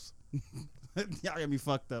ourselves. Y'all got me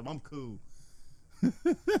fucked up. I'm cool. I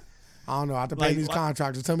don't know. I have to pay these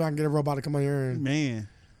contractors. Tell me I can get a robot to come in here and, man,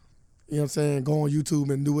 you know what I'm saying, go on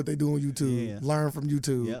YouTube and do what they do on YouTube. Yeah. Learn from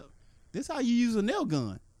YouTube. Yep. This how you use a nail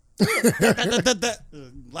gun.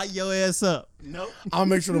 Light your ass up. Nope. I'll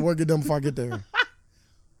make sure the work get done before I get there.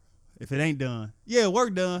 If it ain't done, yeah,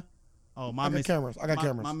 work done. Oh, my I got cameras. I got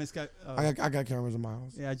cameras. My miss got, I got cameras in my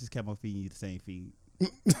house. yeah, I just kept on feeding you the same feed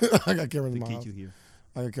I got cameras to in my keep house. you here.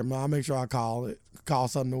 I got cameras. I'll make sure I call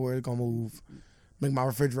something to where it's gonna move. Make my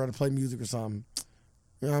refrigerator play music or something.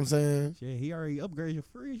 You know what I'm saying? Yeah, he already upgraded your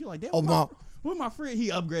fridge. You're like, damn, Oh, no. with my fridge, he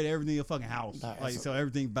upgraded everything in your fucking house. Nah, Like, that's so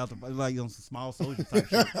everything about the, like, on some small soldier type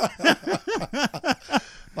shit.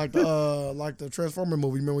 Like the Transformer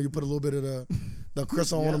movie. Remember when you put a little bit of the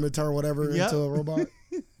crystal on Yep. them and turn whatever Yep. into a robot?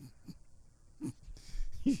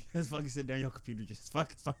 Just fucking sit there on your computer, just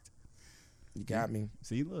fucking. You got me.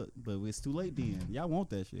 See, look, but it's too late then. Y'all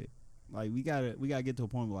want that shit. Like, we gotta get to a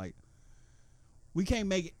point where, like, we can't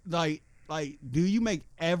make it, like, do you make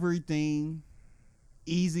everything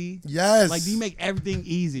easy? Yes. Like, do you make everything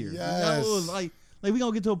easier? Yes. You know, like we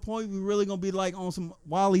gonna get to a point we really gonna be like on some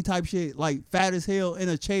Wally type shit, like fat as hell in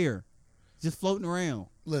a chair, just floating around.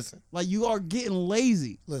 Listen. Like, you are getting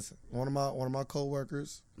lazy. Listen. One of my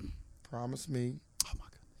coworkers promised me Oh my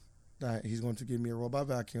god. that he's going to give me a robot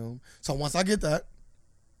vacuum. So once I get that,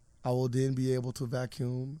 I will then be able to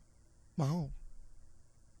vacuum my home.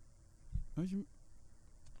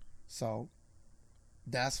 So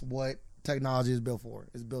that's what technology is built for.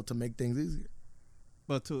 It's built to make things easier.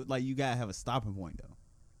 But to, like, you gotta have a stopping point though.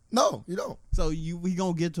 No, you don't. So we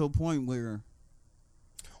gonna get to a point where,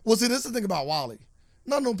 Well, see, this is the thing about Wally.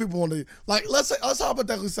 None of them people want to, like, let's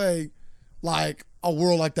hypothetically say, like, a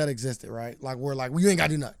world like that existed, right? Like, where, like, you ain't got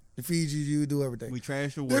to do nothing. It feeds you, you do everything. we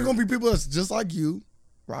trash the There are world. going to be people that's just like you,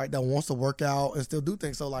 right, that wants to work out and still do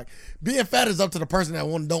things. So, like, being fat is up to the person that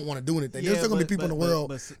don't want to do anything. There's Yeah, still going to be but- people in the world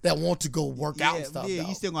but- that want to go work out and stuff, Yeah, though.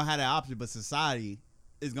 you still gonna have that option, but society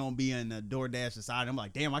is gonna be in the DoorDash society. I'm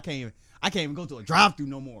like, damn, I can't even go to a drive-through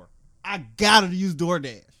no more. I gotta use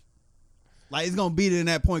DoorDash. Like, it's gonna be in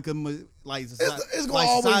that point, cause like, society, it's gonna like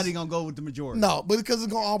always- society gonna go with the majority. No, but because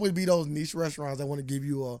it's going to always be those niche restaurants that want to give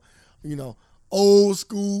you a, old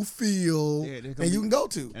school feel Yeah, and there's gonna you be- can go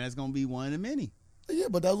to. and it's gonna be one of the many. Yeah,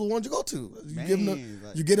 but that's the ones you go to. You Man, give them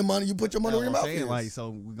like- you get the money, you put your money where your That's mouth what I'm is. saying. Like, so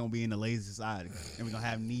we're gonna be in the lazy society, and we're gonna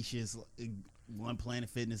have niches. One Planet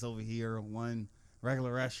Fitness over here, one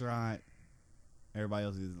regular restaurant. Everybody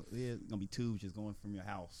else is gonna be tubes just going from your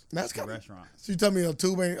house That's to kinda- restaurants. So you tell me a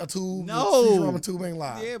tube No. Futurama tube ain't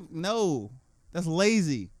live. Yeah, no, that's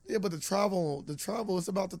lazy. Yeah, but the travel, it's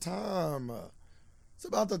about the time. It's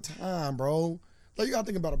about the time, bro. Like, you gotta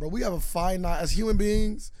think about it, bro. We have a finite, as human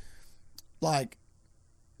beings, like,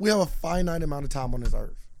 we have a finite amount of time on this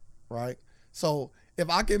earth, right? So if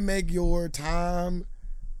I can make your time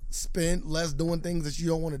spent less doing things that you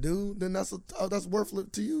don't want to do, then that's worth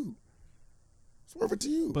it to you. It's worth it to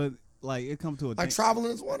you. But like, it come to a Like, thing.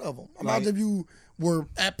 traveling is one of them. Imagine if you were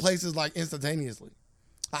at places like instantaneously.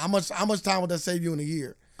 How much time would that save you in a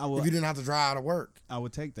year I if would, you didn't have to drive to work? I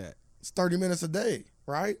would take that. It's 30 minutes a day,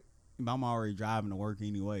 right? But I'm already driving to work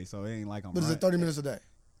anyway, so it ain't like I'm. But it's 30 minutes a day.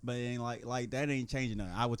 But it ain't like that ain't changing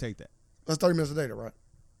nothing. I would take that. That's 30 minutes a day, though, right?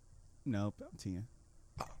 No, I'm 10.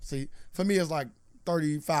 See, for me, it's like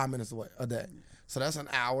 35 minutes away a day. So that's an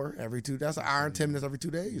hour every two. That's an hour and 10 minutes every 2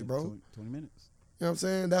 days, bro. 20 minutes. You know what I'm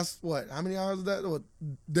saying? That's what? How many hours is that? What,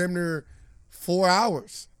 damn near 4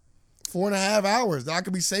 hours. 4.5 hours that I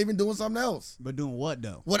could be saving doing something else. But doing what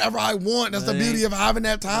though? Whatever I want. That's But the it beauty of having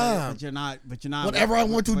that time. But you're not. Whatever I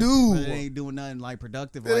want to do. But it ain't doing nothing like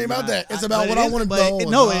productive. It ain't about that. It's about but what it I is- wanna but do. it-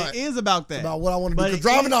 It's No, not. it is about that. It's about what I want to do. But Because it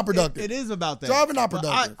driving is- not productive. It is about that. Driving not But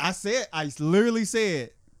productive. I literally said,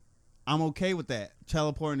 I'm okay with that.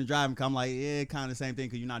 Teleporting and driving. 'Cause I'm like, yeah, kind of the same thing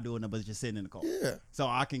because you're not doing it, but just sitting in the car. Yeah. So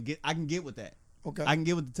I can get with that. Okay. I can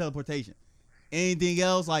get with the teleportation. Anything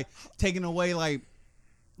else, like taking away, like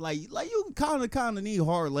you kind of need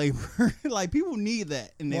hard labor. Like, people need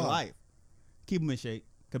that in their Why? life. Keep them in shape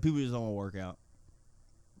because people just don't want to work out.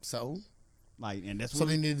 So Like, and that's so what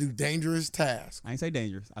they need to do dangerous tasks. I ain't say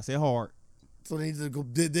dangerous. I said hard. So they need to go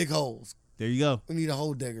dig holes. There you go. We need a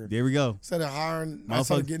hole digger. There we go. Instead of hiring, instead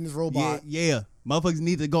Motherfucker- of getting this robot. Yeah. Motherfuckers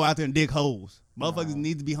need to go out there and dig holes. Motherfuckers Nah.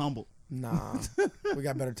 need to be humble. Nah. We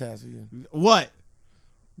got better tasks for you. What?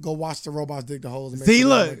 Go watch the robots dig the holes. And make See, sure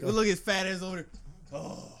look. they make a- Look at his fat ass over there.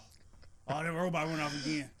 Oh, that robot went off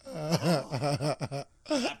again.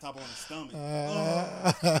 Laptop on his stomach.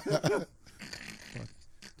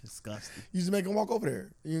 Disgusting. You just make him walk over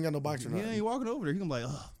there. You ain't got no bikes or Yeah, nothing. he walking over there. He gonna be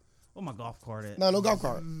like, oh, where my golf cart at? No golf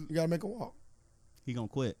cart. You gotta make him walk. He gonna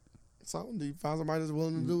quit. So you find somebody that's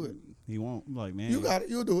willing to do it. He won't. I'm like, man. You got it.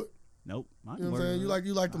 You'll do it. Nope. I ain't You know what I'm working saying? on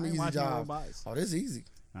You like I them ain't easy watching no jobs. robots. Oh, this is easy.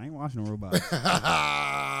 I ain't watching no robots.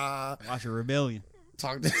 Talk Watch a rebellion.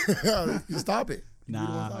 to stop it.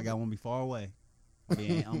 Nah, I got one be far away.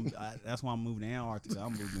 Man, that's why I'm moving to Antarctica.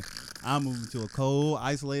 I'm moving to a cold,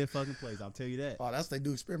 isolated fucking place. I'll tell you that. Oh, that's they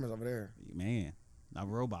do experiments over there. Man, not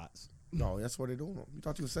robots. No, that's what they're doing. You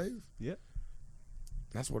thought you were safe? Yep.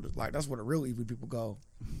 That's where the real evil people go.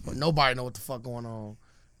 But nobody know what the fuck going on.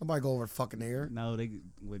 Nobody go over the fucking air. No, you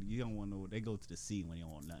don't want to know. They go to the sea when you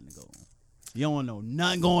don't want nothing to go on. You don't want to know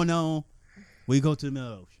nothing going on. We go to the middle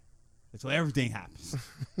of the ocean. That's where everything happens.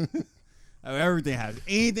 Everything happens.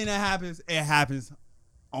 Anything that happens, it happens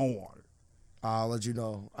on water. I'll let you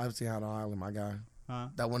know. Epstein had an island, my guy. Huh?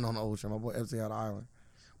 That went on the ocean. My boy Epstein had an island.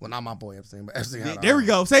 Well, not my boy Epstein, but Epstein had an There we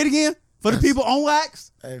go. Say it again for the people on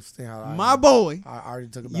wax. Epstein had an island. My boy. I already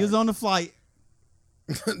took it back. You was on the flight.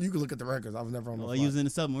 You can look at the records. I was never on the flight. You was in the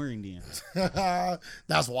submarine then.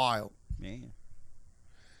 That's wild. Man.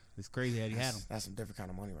 It's crazy how he had him. That's some different kind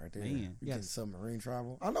of money right there. Man, you get submarine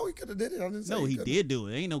travel. I know he could have did it. I didn't say no, he did do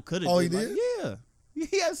it. Ain't no could have. Oh, he did? Yeah.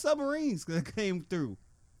 He had submarines that came through.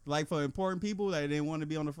 Like for important people that didn't want to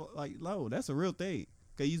be on the no, that's a real thing.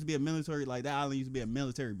 Cause it used to be a military, like that island used to be a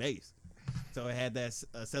military base, so it had that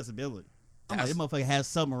accessibility. I'm like, this motherfucker has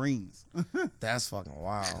submarines. That's fucking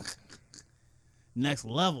wild. Next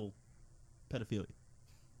level, pedophilia.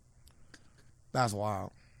 That's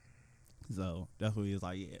wild. So that's what he was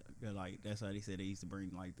like. Yeah, like that's how they said they used to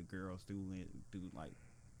bring like the girls through like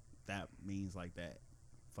that means like that,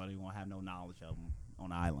 for they won't have no knowledge of them on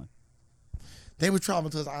the island. They would travel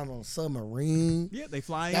to this island on a submarine. Yeah, they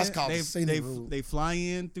fly in. That's called the scenic route. They fly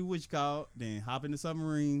in through what you call, then hop in the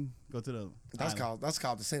submarine, go to the island. That's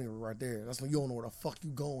called the scenic route right there. That's when you don't know where the fuck you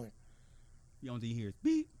going. You don't think you hear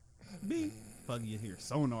beep, beep. Fuck, you hear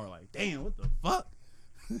sonar like, damn, what the fuck?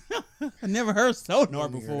 I never heard sonar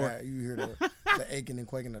before. You hear the aching and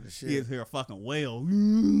quaking of the shit. You hear a fucking whale.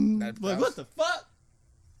 Like, what the fuck?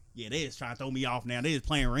 Yeah, they just trying to throw me off now. They just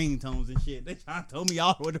playing ringtones and shit. They trying to throw me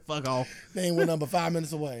off. What the fuck off? They ain't went number 5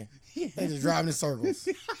 minutes away. They just driving in circles.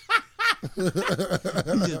 You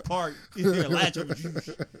just park. You hear a latch over.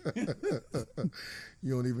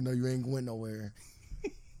 You don't even know you ain't going nowhere.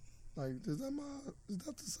 Like, is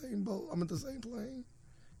that the same boat? I'm in the same plane?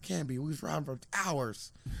 Can't be. We was riding for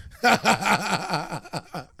hours.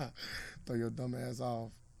 Throw your dumb ass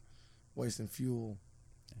off. Wasting fuel.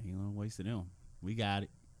 You don't waste them. We got it.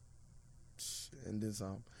 And then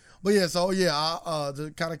some. But yeah, so yeah,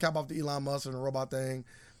 to kind of cap off the Elon Musk and the robot thing,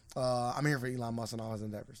 I'm here for Elon Musk and all his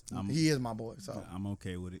endeavors. He is my boy, so I'm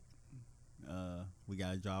okay with it. We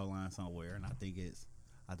got to draw a line somewhere, and I think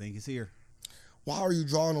it's here. Why are you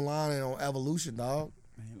drawing a line on evolution, dog?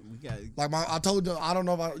 Man, we got like I told you, I don't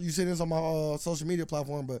know if you see this on my social media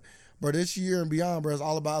platform, but bro, this year and beyond, bro, it's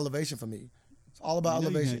all about elevation for me. It's all about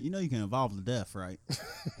elevation. You know you can evolve to death, right?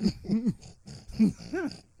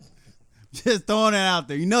 Just throwing that out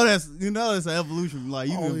there. You know that's an evolution. Like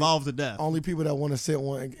you can evolve to death. Only people that want to sit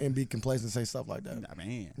and be complacent say stuff like that. Nah, man.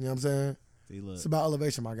 You know what I'm saying? See, look. It's about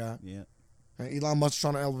elevation, my guy. Yeah. And Elon Musk is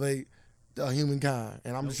trying to elevate humankind,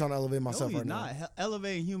 and I'm just trying to elevate myself right now.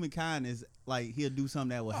 Elevating humankind is like he'll do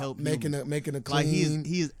something that will help making a clean,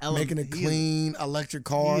 like making a clean electric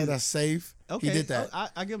car that's safe. Okay, he did that.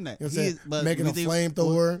 I give him that. You know but making a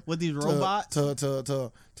flamethrower with these robots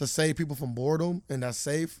to save people from boredom, and that's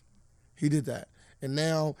safe. He did that, and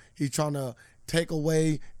now he's trying to take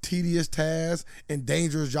away tedious tasks and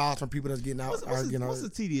dangerous jobs from people that's getting out. What's a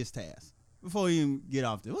tedious task? Before you even get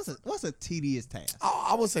off there, what's a tedious task?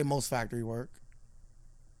 I would say most factory work.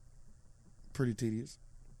 Pretty tedious.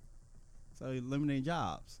 So eliminating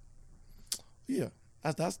jobs. Yeah,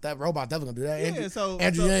 that's that robot definitely gonna do that. Yeah, so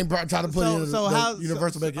Andrew Yang trying to put it in the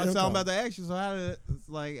universal basic income. So I'm about to ask you. So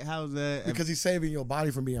how's that? Because he's saving your body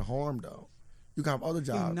from being harmed, though. You can have other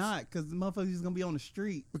jobs. He's not, because the motherfuckers is gonna be on the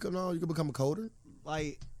street. Because no, you can become a coder.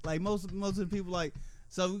 Like most of the people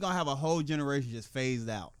so we're gonna have a whole generation just phased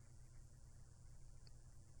out.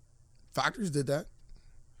 Factories did that.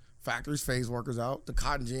 Factories phase workers out. The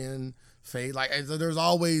cotton gin phase. Like, there's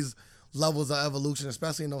always levels of evolution,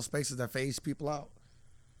 especially in those spaces that phase people out.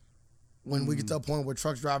 When we get to a point where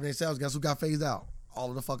trucks driving themselves, guess who got phased out? All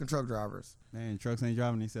of the fucking truck drivers. Man, trucks ain't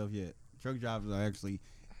driving themselves yet. Truck drivers are actually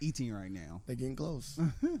eating right now. They getting close.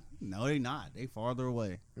 No, they not. They farther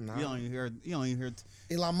away. Nah. You don't even hear.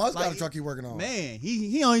 Elon Musk got a truck he working on. Man,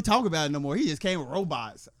 he don't even talk about it no more. He just came with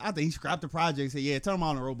robots. I think he scrapped the project and said, yeah, turn them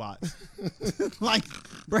on the robots. Like,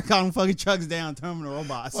 break all them fucking trucks down, turn them to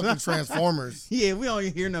robots. Fucking Transformers. Yeah, we don't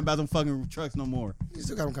even hear nothing about them fucking trucks no more. You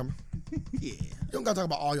still got them coming. Yeah. You don't got to talk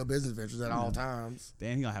about all your business ventures at all times.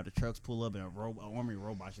 Then he gonna have the trucks pull up and an army of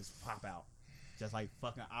robots just pop out. Just like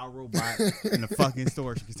fucking our robot in the fucking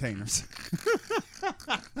storage containers.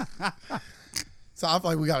 So I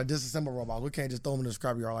feel like we got to disassemble robots. We can't just throw them in the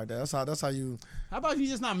scrapyard like that. That's how you. How about you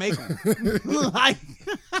just not make them? like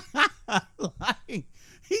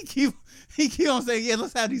he keep on saying, yeah,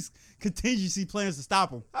 let's have these contingency plans to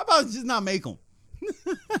stop them. How about just not make them?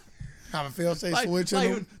 Have a fail-safe like, switch like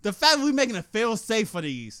in them. the fact that we making a fail safe for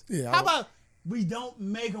these. Yeah, How about we don't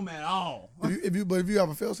make them at all? If you have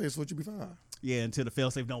a fail-safe switch, you'll be fine. Yeah, until the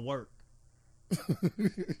fail safe don't work.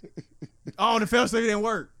 Oh, the fail safe didn't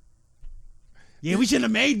work. Yeah, we shouldn't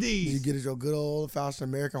have made these. You get your good old-fashioned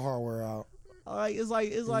American hardware out. Like it's like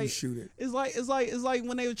You shoot it. It's like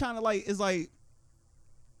when they were trying to like it's like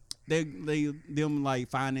they them like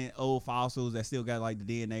finding old fossils that still got like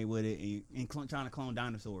the DNA with it and trying to clone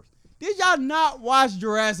dinosaurs. Did y'all not watch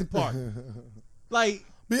Jurassic Park? Like,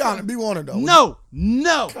 be honest, be wanted though.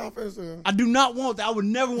 No. Confidence, I do not want that. I would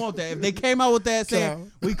never want that. If they came out with that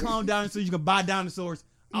saying we clone dinosaurs, you can buy dinosaurs.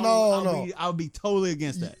 I would be totally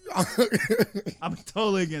against that. I'd be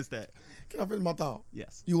totally against that. Can I finish my thought?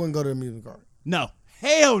 Yes. You wouldn't go to the amusement park. No.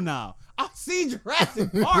 Hell no. I've seen Jurassic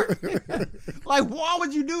Park. Like, why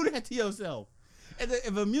would you do that to yourself? If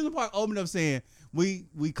an amusement park opened up saying we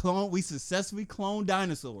successfully cloned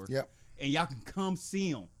dinosaurs, yep, and y'all can come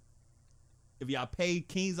see them if y'all pay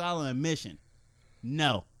Kings Island admission,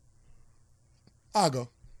 no, I'll go.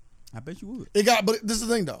 I bet you would. But this is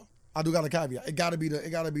the thing though. I do got a caveat. It gotta be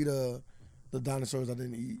the dinosaurs I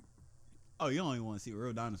didn't eat. Oh, you don't even want to see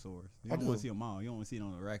real dinosaurs. You don't want to see them all. You don't want to see it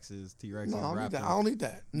on the Rexes, T-Rexes, No, I Raptors. don't need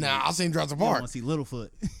that. Nah, I seen Jurassic You Park. don't want to see Littlefoot.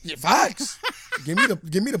 Yeah, facts. give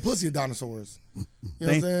me the pussy of dinosaurs. You know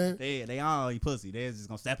what I'm saying? They all eat pussy. They're just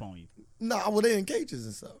gonna step on you. Nah, well they in cages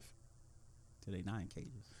and stuff. Till they not in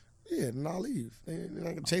cages. Yeah, then I'll leave. They're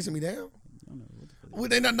not chasing me down. You don't know what the fuck. Well,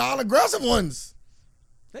 they not non-aggressive ones.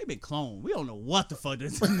 They been cloned. We don't know what the fuck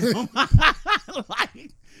this is.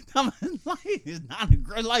 It's not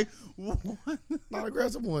aggressive. Like, what?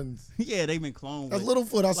 Non-aggressive ones. Yeah, they been cloned. That's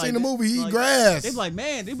Littlefoot. I seen the movie. He eat like, grass. They be like,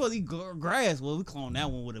 man, they both eat grass. Well, we cloned that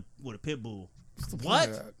one with a pit bull.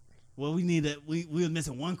 What? Well, we was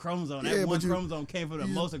missing one chromosome. That one chromosome came from the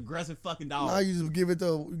most aggressive fucking dog. Now you just give it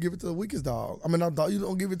to the weakest dog. I mean, not dog. You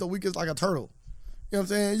don't give it the weakest like a turtle. You know what I'm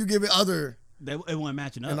saying? You give it other. It wasn't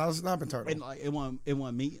matching up. And I was a snapping turtle. It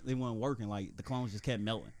wasn't working. Like the clones just kept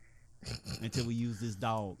melting until we used this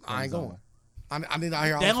dog. I ain't going. I need to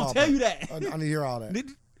hear all that. They don't tell you that. I need to hear all that.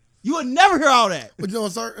 You would never hear all that. But you know,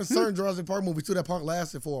 in certain Jurassic Park movies too, that park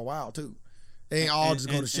lasted for a while too. They ain't all just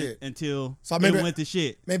go to shit until maybe, it went to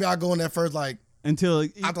shit. Maybe I'll go in there first, like until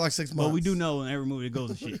after like 6 months. But we do know in every movie it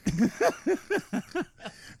goes to shit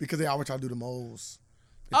because they always try to do the most.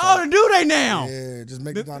 Do they now? Yeah, just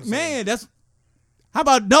make the dinosaurs. Man, that's. How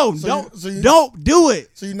about don't do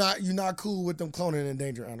it. So you're not cool with them cloning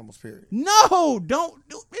endangered animals, period. No, don't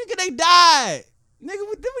do. Nigga, they died.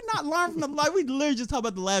 Nigga, did we not learn from the we literally just talked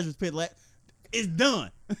about the Lazarus Pit. It's done.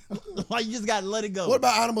 Like you just gotta let it go. What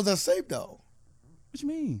about animals that's safe though? What you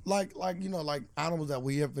mean? Like animals that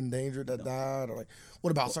we have endangered that died, or like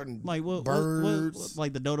what about certain birds? What,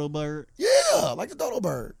 like the dodo bird? Yeah, like the dodo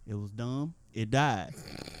bird. It was dumb. It died.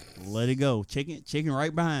 Let it go. Chicken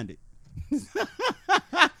right behind it.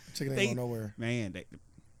 Chicken ain't going nowhere. Man,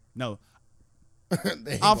 no.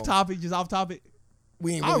 Off topic.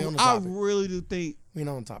 We ain't really on the topic. I really do think we ain't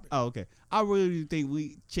on the topic. Oh, okay. I really do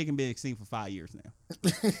think chicken been extinct for 5 years now.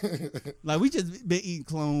 Like we just been eating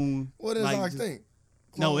clone. What is our extinct?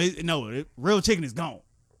 Real chicken is gone.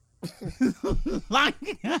 like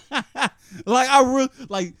I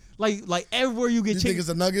really like everywhere you get you chicken. Think it's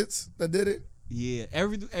the nuggets that did it? Yeah,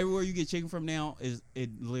 everywhere you get chicken from now it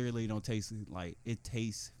literally don't taste like it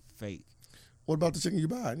tastes fake. What about the chicken you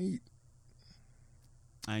buy and eat?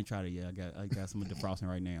 I ain't tried it yet. I got some defrosting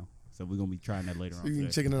right now, so we're gonna be trying that later on. You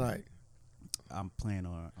eating chicken tonight? I'm planning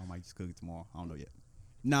on. I might just cook it tomorrow. I don't know yet.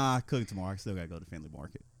 Nah, I cook it tomorrow. I still gotta go to Family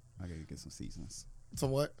Market. I gotta get some seasonings.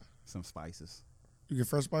 Some what? Some spices. You get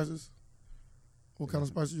fresh spices? What kind of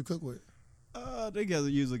spices you cook with? They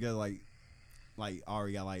usually get like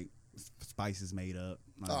already got like spices made up.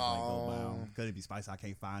 Could it be spice I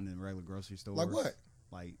can't find in regular grocery stores? Like what?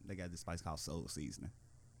 Like they got this spice called soul seasoning.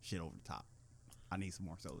 Shit over the top. I need some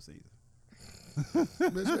more soul seasoning.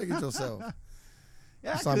 Bitch, make it yourself.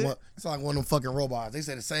 Yeah, it's like one of them fucking robots. They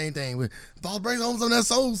say the same thing. Boss brings home some of that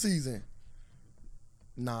soul season.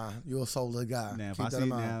 Nah, you're a soulless guy. Now, if I see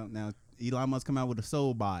now Elon Musk come out with a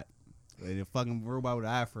soul bot, a fucking robot with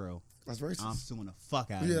an afro. That's racist. I'm suing the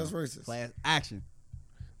fuck out of him. Yeah, that's racist. Class action.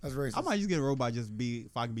 That's racist. I might just get a robot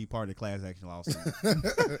if I can be part of the class action lawsuit.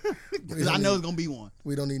 Because I know it's gonna be one.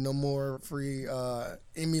 We don't need no more free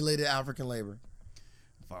emulated African labor.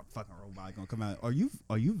 Fucking robot gonna come out. Are you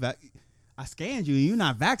I scanned you and you're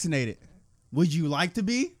not vaccinated. Would you like to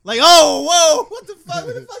be? Like, oh, whoa, what the fuck?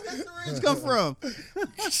 Where the fuck that syringe come from?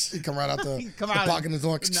 He come right out the Come the out. pocket in his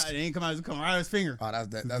arm. No, it ain't come out. It come right out of his finger. Oh, that's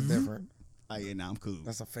different. Like, yeah, nah, I'm cool.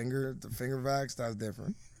 That's a finger. The finger vax. That's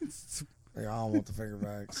different. Yeah, I don't want the finger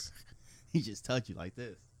vax. He just touch you like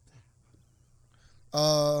this.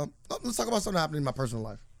 Let's talk about something happening in my personal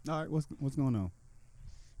life. All right, what's going on?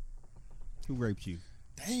 Who raped you?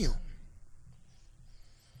 Damn.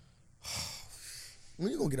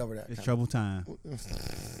 When you gonna get over that? It's trouble time.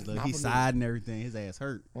 Look, he sighed and everything. His ass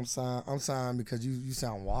hurt. I'm sighing because you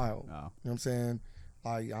sound wild. Oh. You know what I'm saying?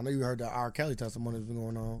 Like, I know you heard the R. Kelly testimony that's been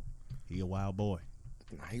going on. He a wild boy.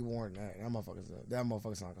 Nah, he warned that. That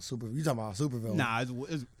motherfucker sound like a super. You talking about a super villain? Nah,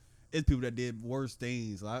 it's people that did worse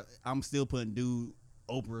things. I'm still putting dude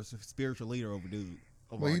Oprah's spiritual leader over dude.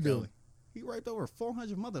 Over What R. he Kelly. do? He raped over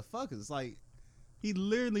 400 motherfuckers. Like, he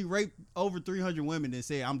literally raped over 300 women and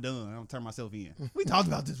said, I'm done. I'm gonna turn myself in. We talked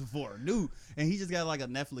about this before, dude. And he just got like a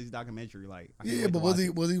Netflix documentary. Like, Yeah, but was he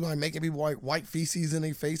like making people like white feces in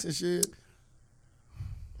their face and shit?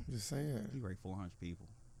 I'm just saying. He raped 400 people.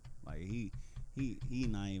 Like, he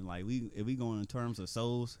not even like, if we going in terms of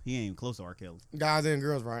souls, he ain't even close to R. Kelly. Guys and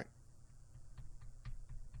girls, right?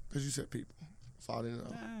 Because you said people. So I didn't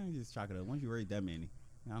know. Nah, just chalk it up. Once you rape that many,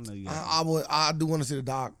 I know you. I do want to see the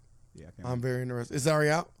doc. Yeah, I'm very interested. Is that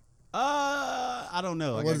already out? I don't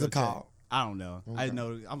know. What is it called? I don't know. Okay. I didn't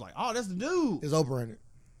know. I'm like, oh, that's the dude. Is Oprah in it?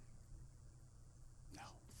 No,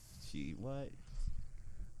 she what?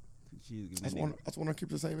 She I just want to keep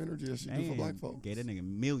the same energy as she do for black folks. Gave that nigga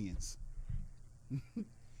millions.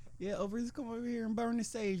 Yeah, Oprah's come over here and burn the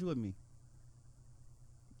sage with me.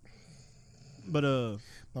 But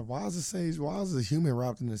why is the sage? Why is the human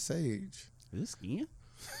wrapped in the sage? is this skin?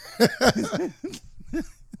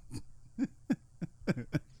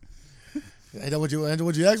 Ain't that what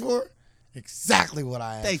you asked for? Exactly what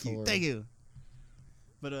I asked for. Thank you.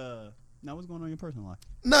 But now what's going on in your personal life?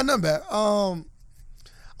 Nothing bad. I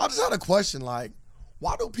just had a question. Like,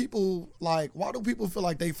 why do people feel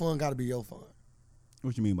like they fun got to be your fun?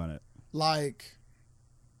 What you mean by that? Like,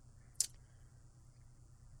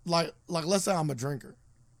 let's say I'm a drinker.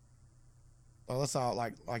 Or let's say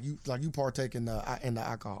like you partake in the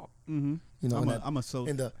alcohol. Mm-hmm. You know,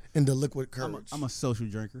 in the liquid courage. I'm a social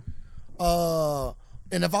drinker.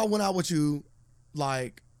 And if I went out with you,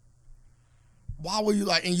 like, why were you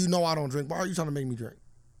like? And you know I don't drink. Why are you trying to make me drink?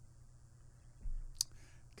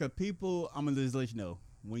 Cause people, I'm gonna just let you know.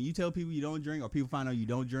 When you tell people you don't drink, or people find out you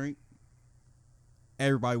don't drink,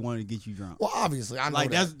 everybody wanted to get you drunk. Well, obviously, I know like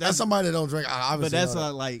that's somebody that don't drink. I obviously, but that's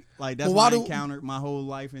know like that's what I encountered my whole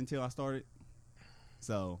life until I started.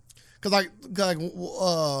 So, cause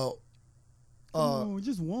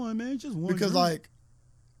just one, man, just one. Because drink. like,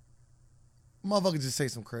 motherfuckers just say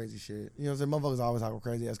some crazy shit. You know what I'm saying? Motherfuckers always have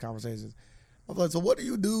crazy ass conversations. Motherfuckers, so what do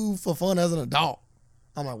you do for fun as an adult?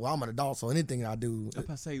 I'm like, well, I'm an adult, so anything I do. If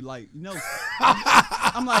I say like, you know,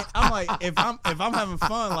 I'm like, if I'm having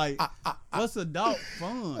fun, like, what's adult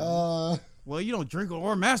fun? Well, you don't drink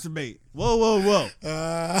or masturbate. Whoa.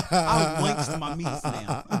 I winks to my meats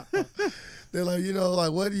now. They're like, you know,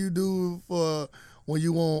 like, what do you do for when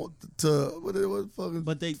you want to? What fucking?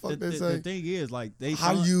 But they the say? The thing is, like, they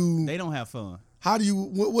don't have fun. How do you?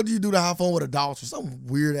 What do you do to have fun with adults or some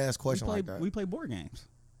weird ass question like that? We play board games.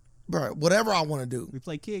 Bro, whatever I want to do. We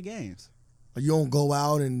play kid games. Like, you don't go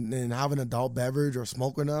out and have an adult beverage or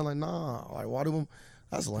smoke or nothing. Like, nah. Like, why do them?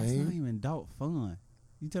 That's lame. That's not even adult fun.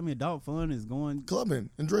 You tell me adult fun is going clubbing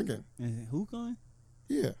and drinking. And hookahing?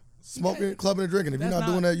 Yeah. Smoking, clubbing, and drinking. If you're not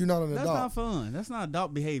doing that, you're not an adult. That's not fun. That's not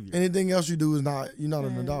adult behavior. Anything else you do is not. You're not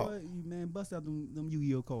an adult. Man, bust out them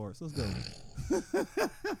Yu-Gi-Oh cards. Let's go.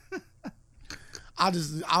 I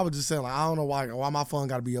was just saying, like, I don't know why my fun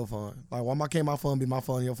got to be your fun. Like, why can't my fun be my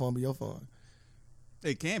fun, your fun be your fun?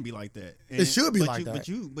 It can be like that. It should be like that. But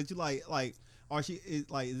you like, or she is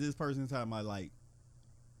like, is this person talking about like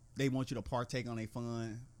they want you to partake on their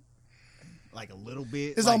fun? Like a little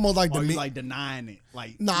bit. It's like, almost like like denying it.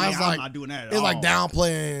 Like, nah, it's I'm like, not doing that at it's all. like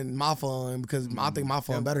downplaying my fun because I think my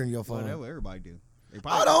fun better than your fun. Well, that's what everybody do.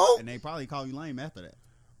 I don't. And they probably call you lame after that.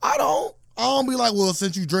 I don't be like, well,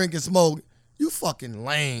 since you drink and smoke, you fucking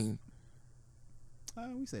lame.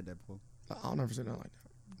 We said that before. I'll never say that like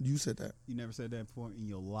that. You said that. You never said that before in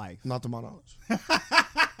your life. Not to my knowledge.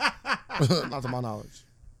 Not to my knowledge.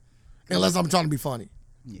 Unless I'm trying to be funny.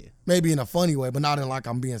 Yeah. Maybe in a funny way, but not in like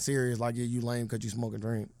I'm being serious, like, yeah, you lame because you smoke and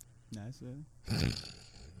drink. That's it.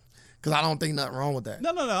 Because I don't think nothing wrong with that.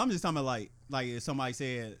 No. I'm just talking about like if somebody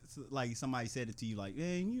said it to you, like,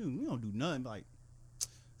 man, you don't do nothing. Like,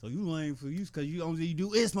 so you lame for you because you only you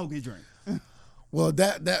do is smoke and drink. Well,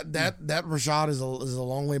 that Rashad is a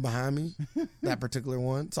long way behind me, that particular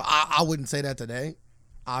one. So I wouldn't say that today.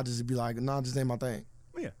 I'll just be like, nah, just ain't my thing.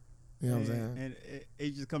 Yeah. You know what I'm saying? And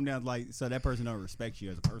it just come down to like, so that person don't respect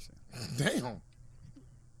you as a person. Damn.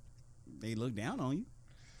 They look down on you.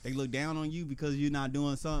 They look down on you because you're not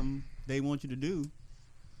doing something they want you to do.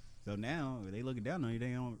 So now they looking down on you.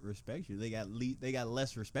 They don't respect you. They got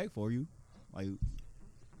less respect for you. Like,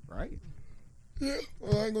 right? Yeah,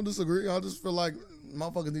 well, I ain't gonna disagree. I just feel like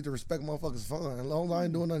motherfuckers need to respect motherfuckers' fun. As long as I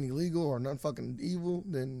ain't doing nothing illegal or nothing fucking evil,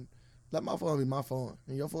 then let my fun be my fun,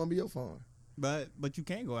 and your fun be your fun. But you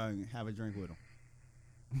can't go out and have a drink with them.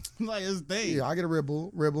 Like, it's the thing. Yeah, I get a Red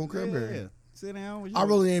Bull and cranberry. Yeah. Sit down. I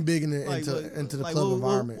really ain't big into the like, club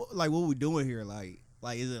environment. What we doing here? Like,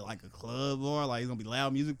 is it like a club bar? Like, it's gonna be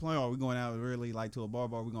loud music playing, or are we going out really like to a bar?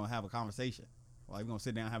 We're gonna have a conversation. Like, we're gonna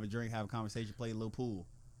sit down, have a drink, have a conversation, play a little pool.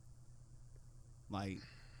 Like,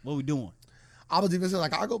 what we doing? I was even saying,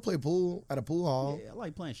 like, I go play pool at a pool hall. Yeah, I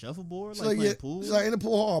like playing shuffleboard. Like playing pool. She's like, in the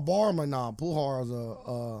pool hall, a bar. I'm like, nah, pool hall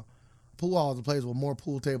is a place with more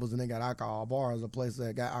pool tables than they got alcohol. A bar is a place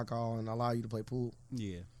that got alcohol and allow you to play pool.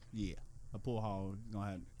 Yeah. A pool hall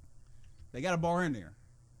gonna have. They got a bar in there,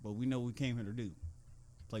 but we know what we came here to do: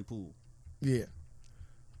 play pool. Yeah.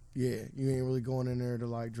 You ain't really going in there to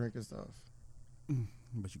like drink and stuff.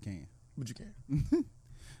 But you can.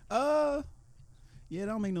 Yeah, it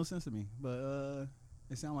don't make no sense to me. But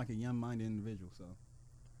it sounds like a young-minded individual. So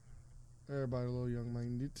everybody a little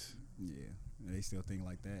young-minded. Yeah, they still think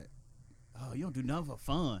like that. Oh, you don't do nothing for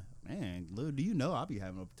fun, man. Little do you know, I'll be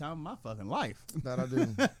having a time of my fucking life. That I do.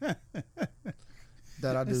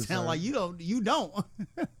 That I do. Sound like you don't.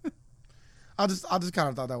 I just kind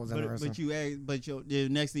of thought that was interesting. But the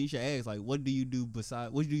next thing you should ask, like, what do you do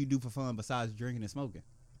for fun besides drinking and smoking?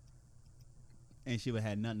 And she would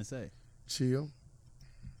have nothing to say. Chill.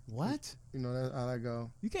 What? You know that's how that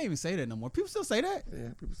go. You can't even say that no more. People still say that?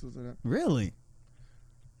 Yeah, people still say that. Really?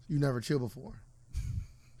 You never chill before.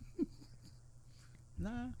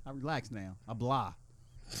 Nah, I relax now. I blah.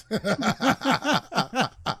 It's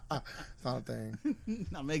not a thing.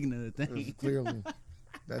 Not making it a thing. It's clearly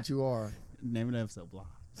that you are. Never so blah.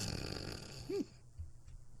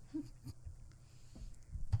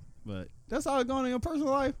 But that's all going on in your personal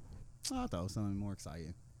life. I thought it was something more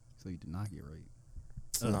exciting. So you did not get raped.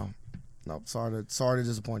 No. Sorry to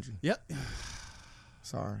disappoint you. Yep.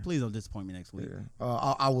 Sorry. Please don't disappoint me next week. Yeah.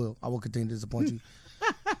 I will continue to disappoint you.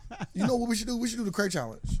 You know what we should do? We should do the crate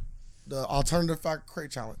challenge, the alternative fact crate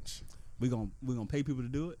challenge. We gonna pay people to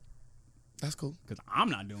do it. That's cool. Cause I'm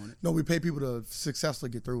not doing it. No, we pay people to successfully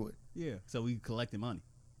get through it. Yeah. So we collecting money.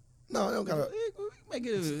 No, they don't gotta make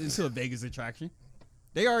it into a Vegas attraction.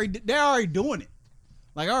 They're already doing it.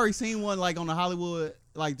 Like, I already seen one like on the Hollywood,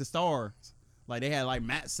 like the Stars. Like, they had like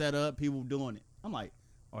mats set up, people doing it. I'm like,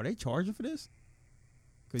 are they charging for this?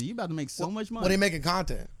 Cause you about to make so much money. Well, they making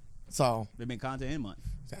content, so they make content and money.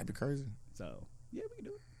 That'd be crazy. So yeah, we can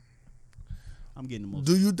do it. I'm getting the most.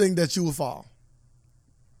 Do you think that you will fall?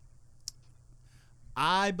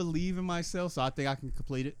 I believe in myself, so I think I can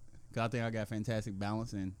complete it. Cause I think I got fantastic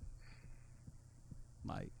balance and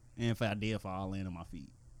if I did fall, I'll land on my feet.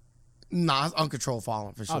 Nah, it's uncontrolled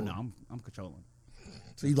falling for sure. Oh no, I'm controlling.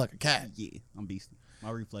 So you like a cat? Yeah, I'm beastie.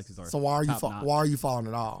 My reflexes are. So why are you falling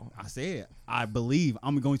at all? I said I believe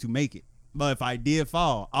I'm going to make it, but if I did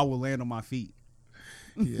fall, I will land on my feet.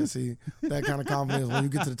 Yeah, see that kind of confidence when you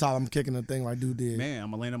get to the top, I'm kicking the thing like dude did. Man,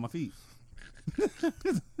 I'm gonna land on my feet.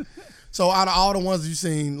 So out of all the ones you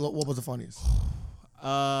seen, what was the funniest?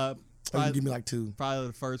 Probably, give me like two. Probably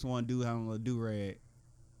the first one, dude having a do-rag.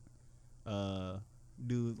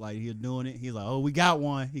 Dude, like, he was doing it. He's like, oh, we got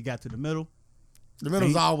one. He got to the middle. The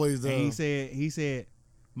middle's always the. And he said,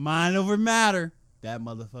 mind over matter. That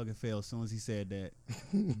motherfucker fell as soon as he said that.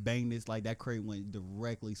 Banged this, like, that crate went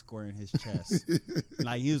directly square in his chest.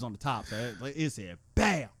 Like, he was on the top. So it said,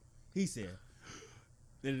 bam. He said,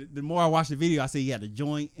 the more I watched the video, I see he had a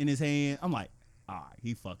joint in his hand. I'm like, all right,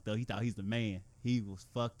 he fucked up. He thought he's the man. He was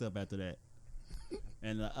fucked up after that.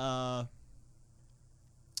 And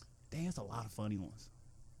damn, it's a lot of funny ones.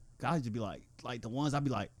 I just be like the ones I'd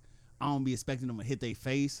be like, I don't be expecting them to hit their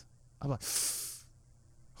face. I'm like,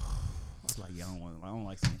 I was like, yeah, I don't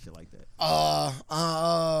like saying shit like that.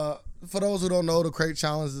 For those who don't know, the crate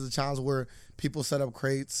challenge is a challenge where people set up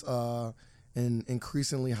crates in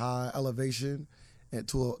increasingly high elevation and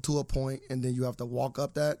to a point, and then you have to walk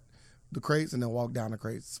up the crates and then walk down the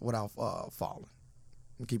crates without falling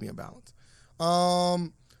and keeping it balanced.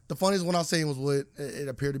 The funniest one I seen was it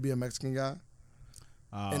appeared to be a Mexican guy.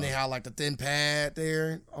 And they had like the thin pad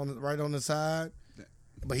there right on the side,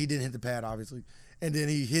 but he didn't hit the pad obviously. And then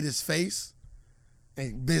he hit his face,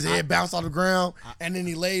 And his head bounced off the ground, and then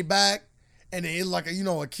he laid back, and then it's like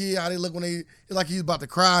a kid how they look when it's like he's about to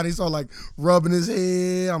cry, and he started like rubbing his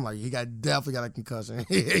head. I'm like, definitely got a concussion.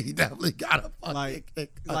 He definitely got a fucking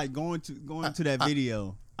like going to that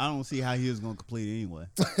video. I don't see how he was gonna complete it anyway.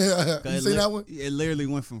 You seen that one? It literally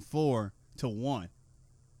went from 4 to 1.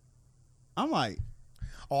 I'm like,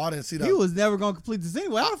 oh, I didn't see that. He was never gonna complete this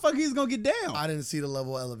anyway. How the fuck he was gonna get down? I didn't see the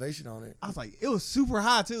level of elevation on it. I was like, it was super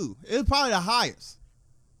high too. It was probably the highest.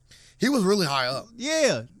 He was really high up.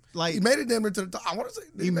 Yeah, like he made it damn near to the top. I want to say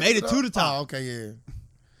he made it to the top. Oh, okay, yeah.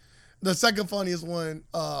 The second funniest one,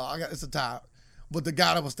 it's a top, but the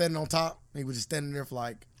guy that was standing on top, he was just standing there for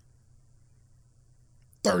like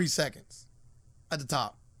 30 seconds at the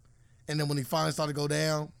top, and then when he finally started to go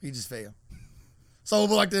down, he just fell. So it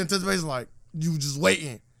was like the anticipation, like you just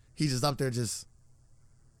waiting. He just up there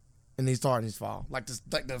and he started his fall. Like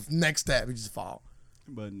the next step, he just fall.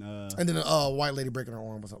 But and then a white lady breaking her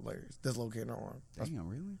arm was hilarious. Dislocating her arm. Damn,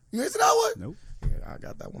 really? You ain't see that one? Nope. Yeah, I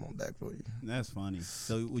got that one on deck for you. That's funny.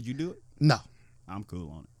 So would you do it? No. I'm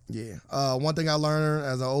cool on it. Yeah. One thing I learned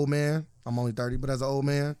as an old man, I'm only 30, but as an old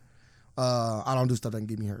man, I don't do stuff that can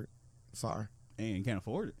get me hurt. Sorry. And you can't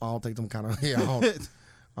afford it. I don't take them kind of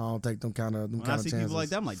I don't take them kind of when I see chances. people like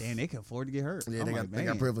that, I'm like, damn, they can afford to get hurt. Yeah, they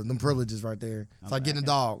got privilege. Them privileges right there. It's like getting a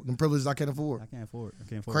dog. Them privileges I can't afford. I can't afford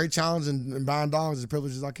it. Crate challenge and buying dogs is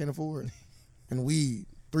privileges I can't afford. And weed.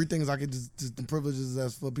 3 things I could just the privileges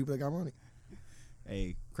that's for people that got money.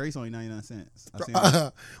 Hey, crate's only 99 cents.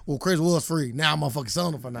 Well, crates was free. Now I'm motherfucking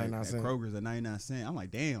selling them for 99 cents. Kroger's at 99 cents. I'm like,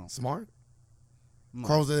 damn. Smart.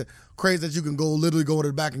 Crates that you can literally go to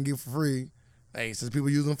the back and get for free. Hey, since people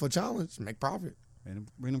use them for challenge, make profit. And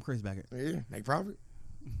bring them crates back. Yeah, make profit.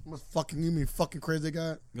 What fucking you mean fucking crazy they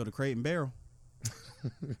got? Go to Crate and Barrel.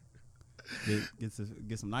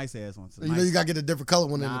 get some nice ass ones. You know you gotta get a different color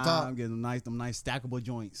one in the top. I'm getting them nice stackable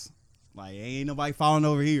joints. Like ain't nobody falling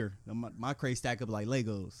over here. My crate stack up like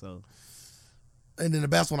Legos. So. And then the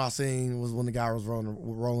best one I seen was when the guy was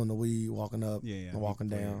rolling the weed, walking up and walking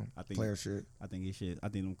down. I think player shit. I think he should. I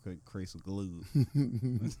think them crates were glued.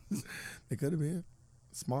 They could have been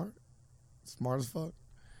smart as fuck.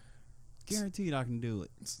 Guaranteed I can do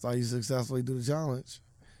it. That's how you successfully do the challenge.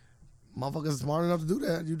 Motherfuckers smart enough to do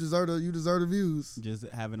that. You deserve the views. Just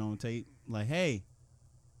have it on tape. Like, hey,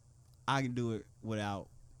 I can do it without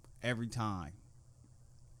every time.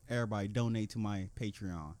 Everybody donate to my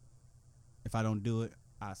Patreon. If I don't do it,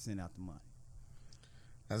 I send out the money.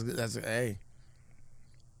 That's good. That's hey.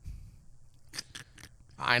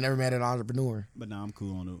 I ain't never met an entrepreneur. But now I'm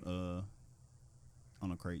cool on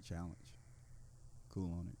the crate challenge.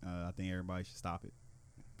 Cool on it. I think everybody should stop it.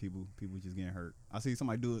 People just getting hurt. I see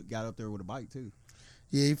somebody got up there with a bike too.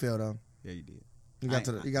 Yeah, he fell though. Yeah, he did. He got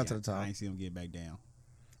to the top. I ain't see him get back down.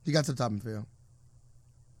 He got to the top and fell.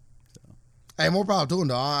 So. Hey, more power to him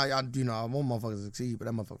though. I want motherfuckers to succeed, but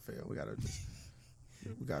that motherfucker failed. We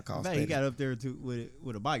gotta call spade. He got up there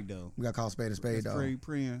with a bike though. We gotta call spade a spade though. Pretty,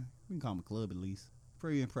 we can call him a club at least.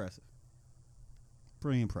 Pretty impressive.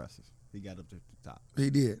 He got up there to the top. He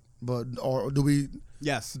did, but or do we?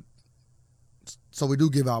 Yes. So we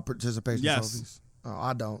do give out participation trophies. Yes.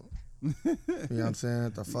 I don't. You know what I'm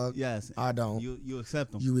saying? The fuck? Yes. I don't. You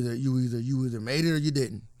accept them. You either made it or you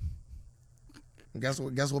didn't. Guess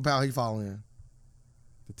what pal he fall in?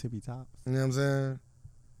 The tippy tops. You know what I'm saying?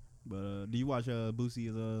 But do you watch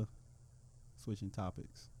Boosie's switching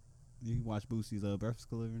topics? Did you watch Boosie's Breakfast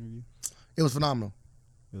Club interview? It was phenomenal.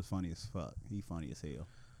 It was funny as fuck. He funny as hell.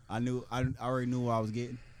 I already knew what I was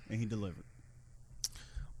getting, and he delivered.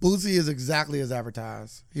 Boosie is exactly as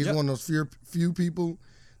advertised. He's one of those few people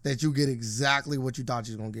that you get exactly what you thought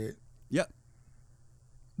you was gonna get. Yep.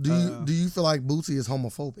 Do you feel like Boosie is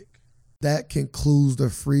homophobic? That concludes the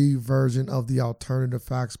free version of the Alternative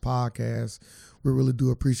Facts podcast. We really do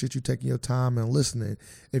appreciate you taking your time and listening.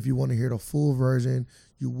 If you want to hear the full version,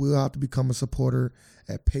 you will have to become a supporter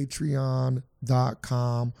at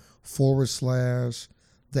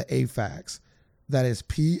patreon.com/theafacts. That is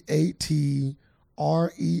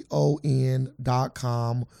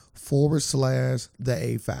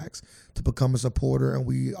patreon.com/theafacts to become a supporter. And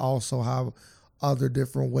we also have other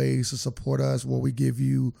different ways to support us where we give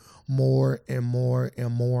you more and more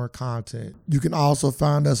and more content. You can also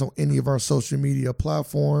find us on any of our social media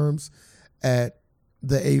platforms at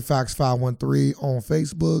the AFAX 513 on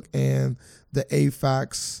Facebook and the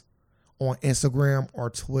AFAX on Instagram or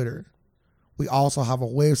Twitter. We also have a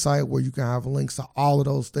website where you can have links to all of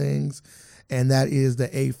those things, and that is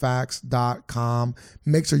theafacts.com.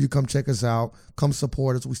 Make sure you come check us out. Come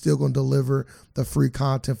support us. We're still going to deliver the free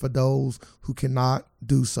content for those who cannot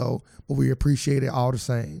do so, but we appreciate it all the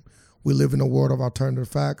same. We live in a world of alternative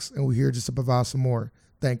facts, and we're here just to provide some more.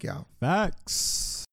 Thank y'all. Facts.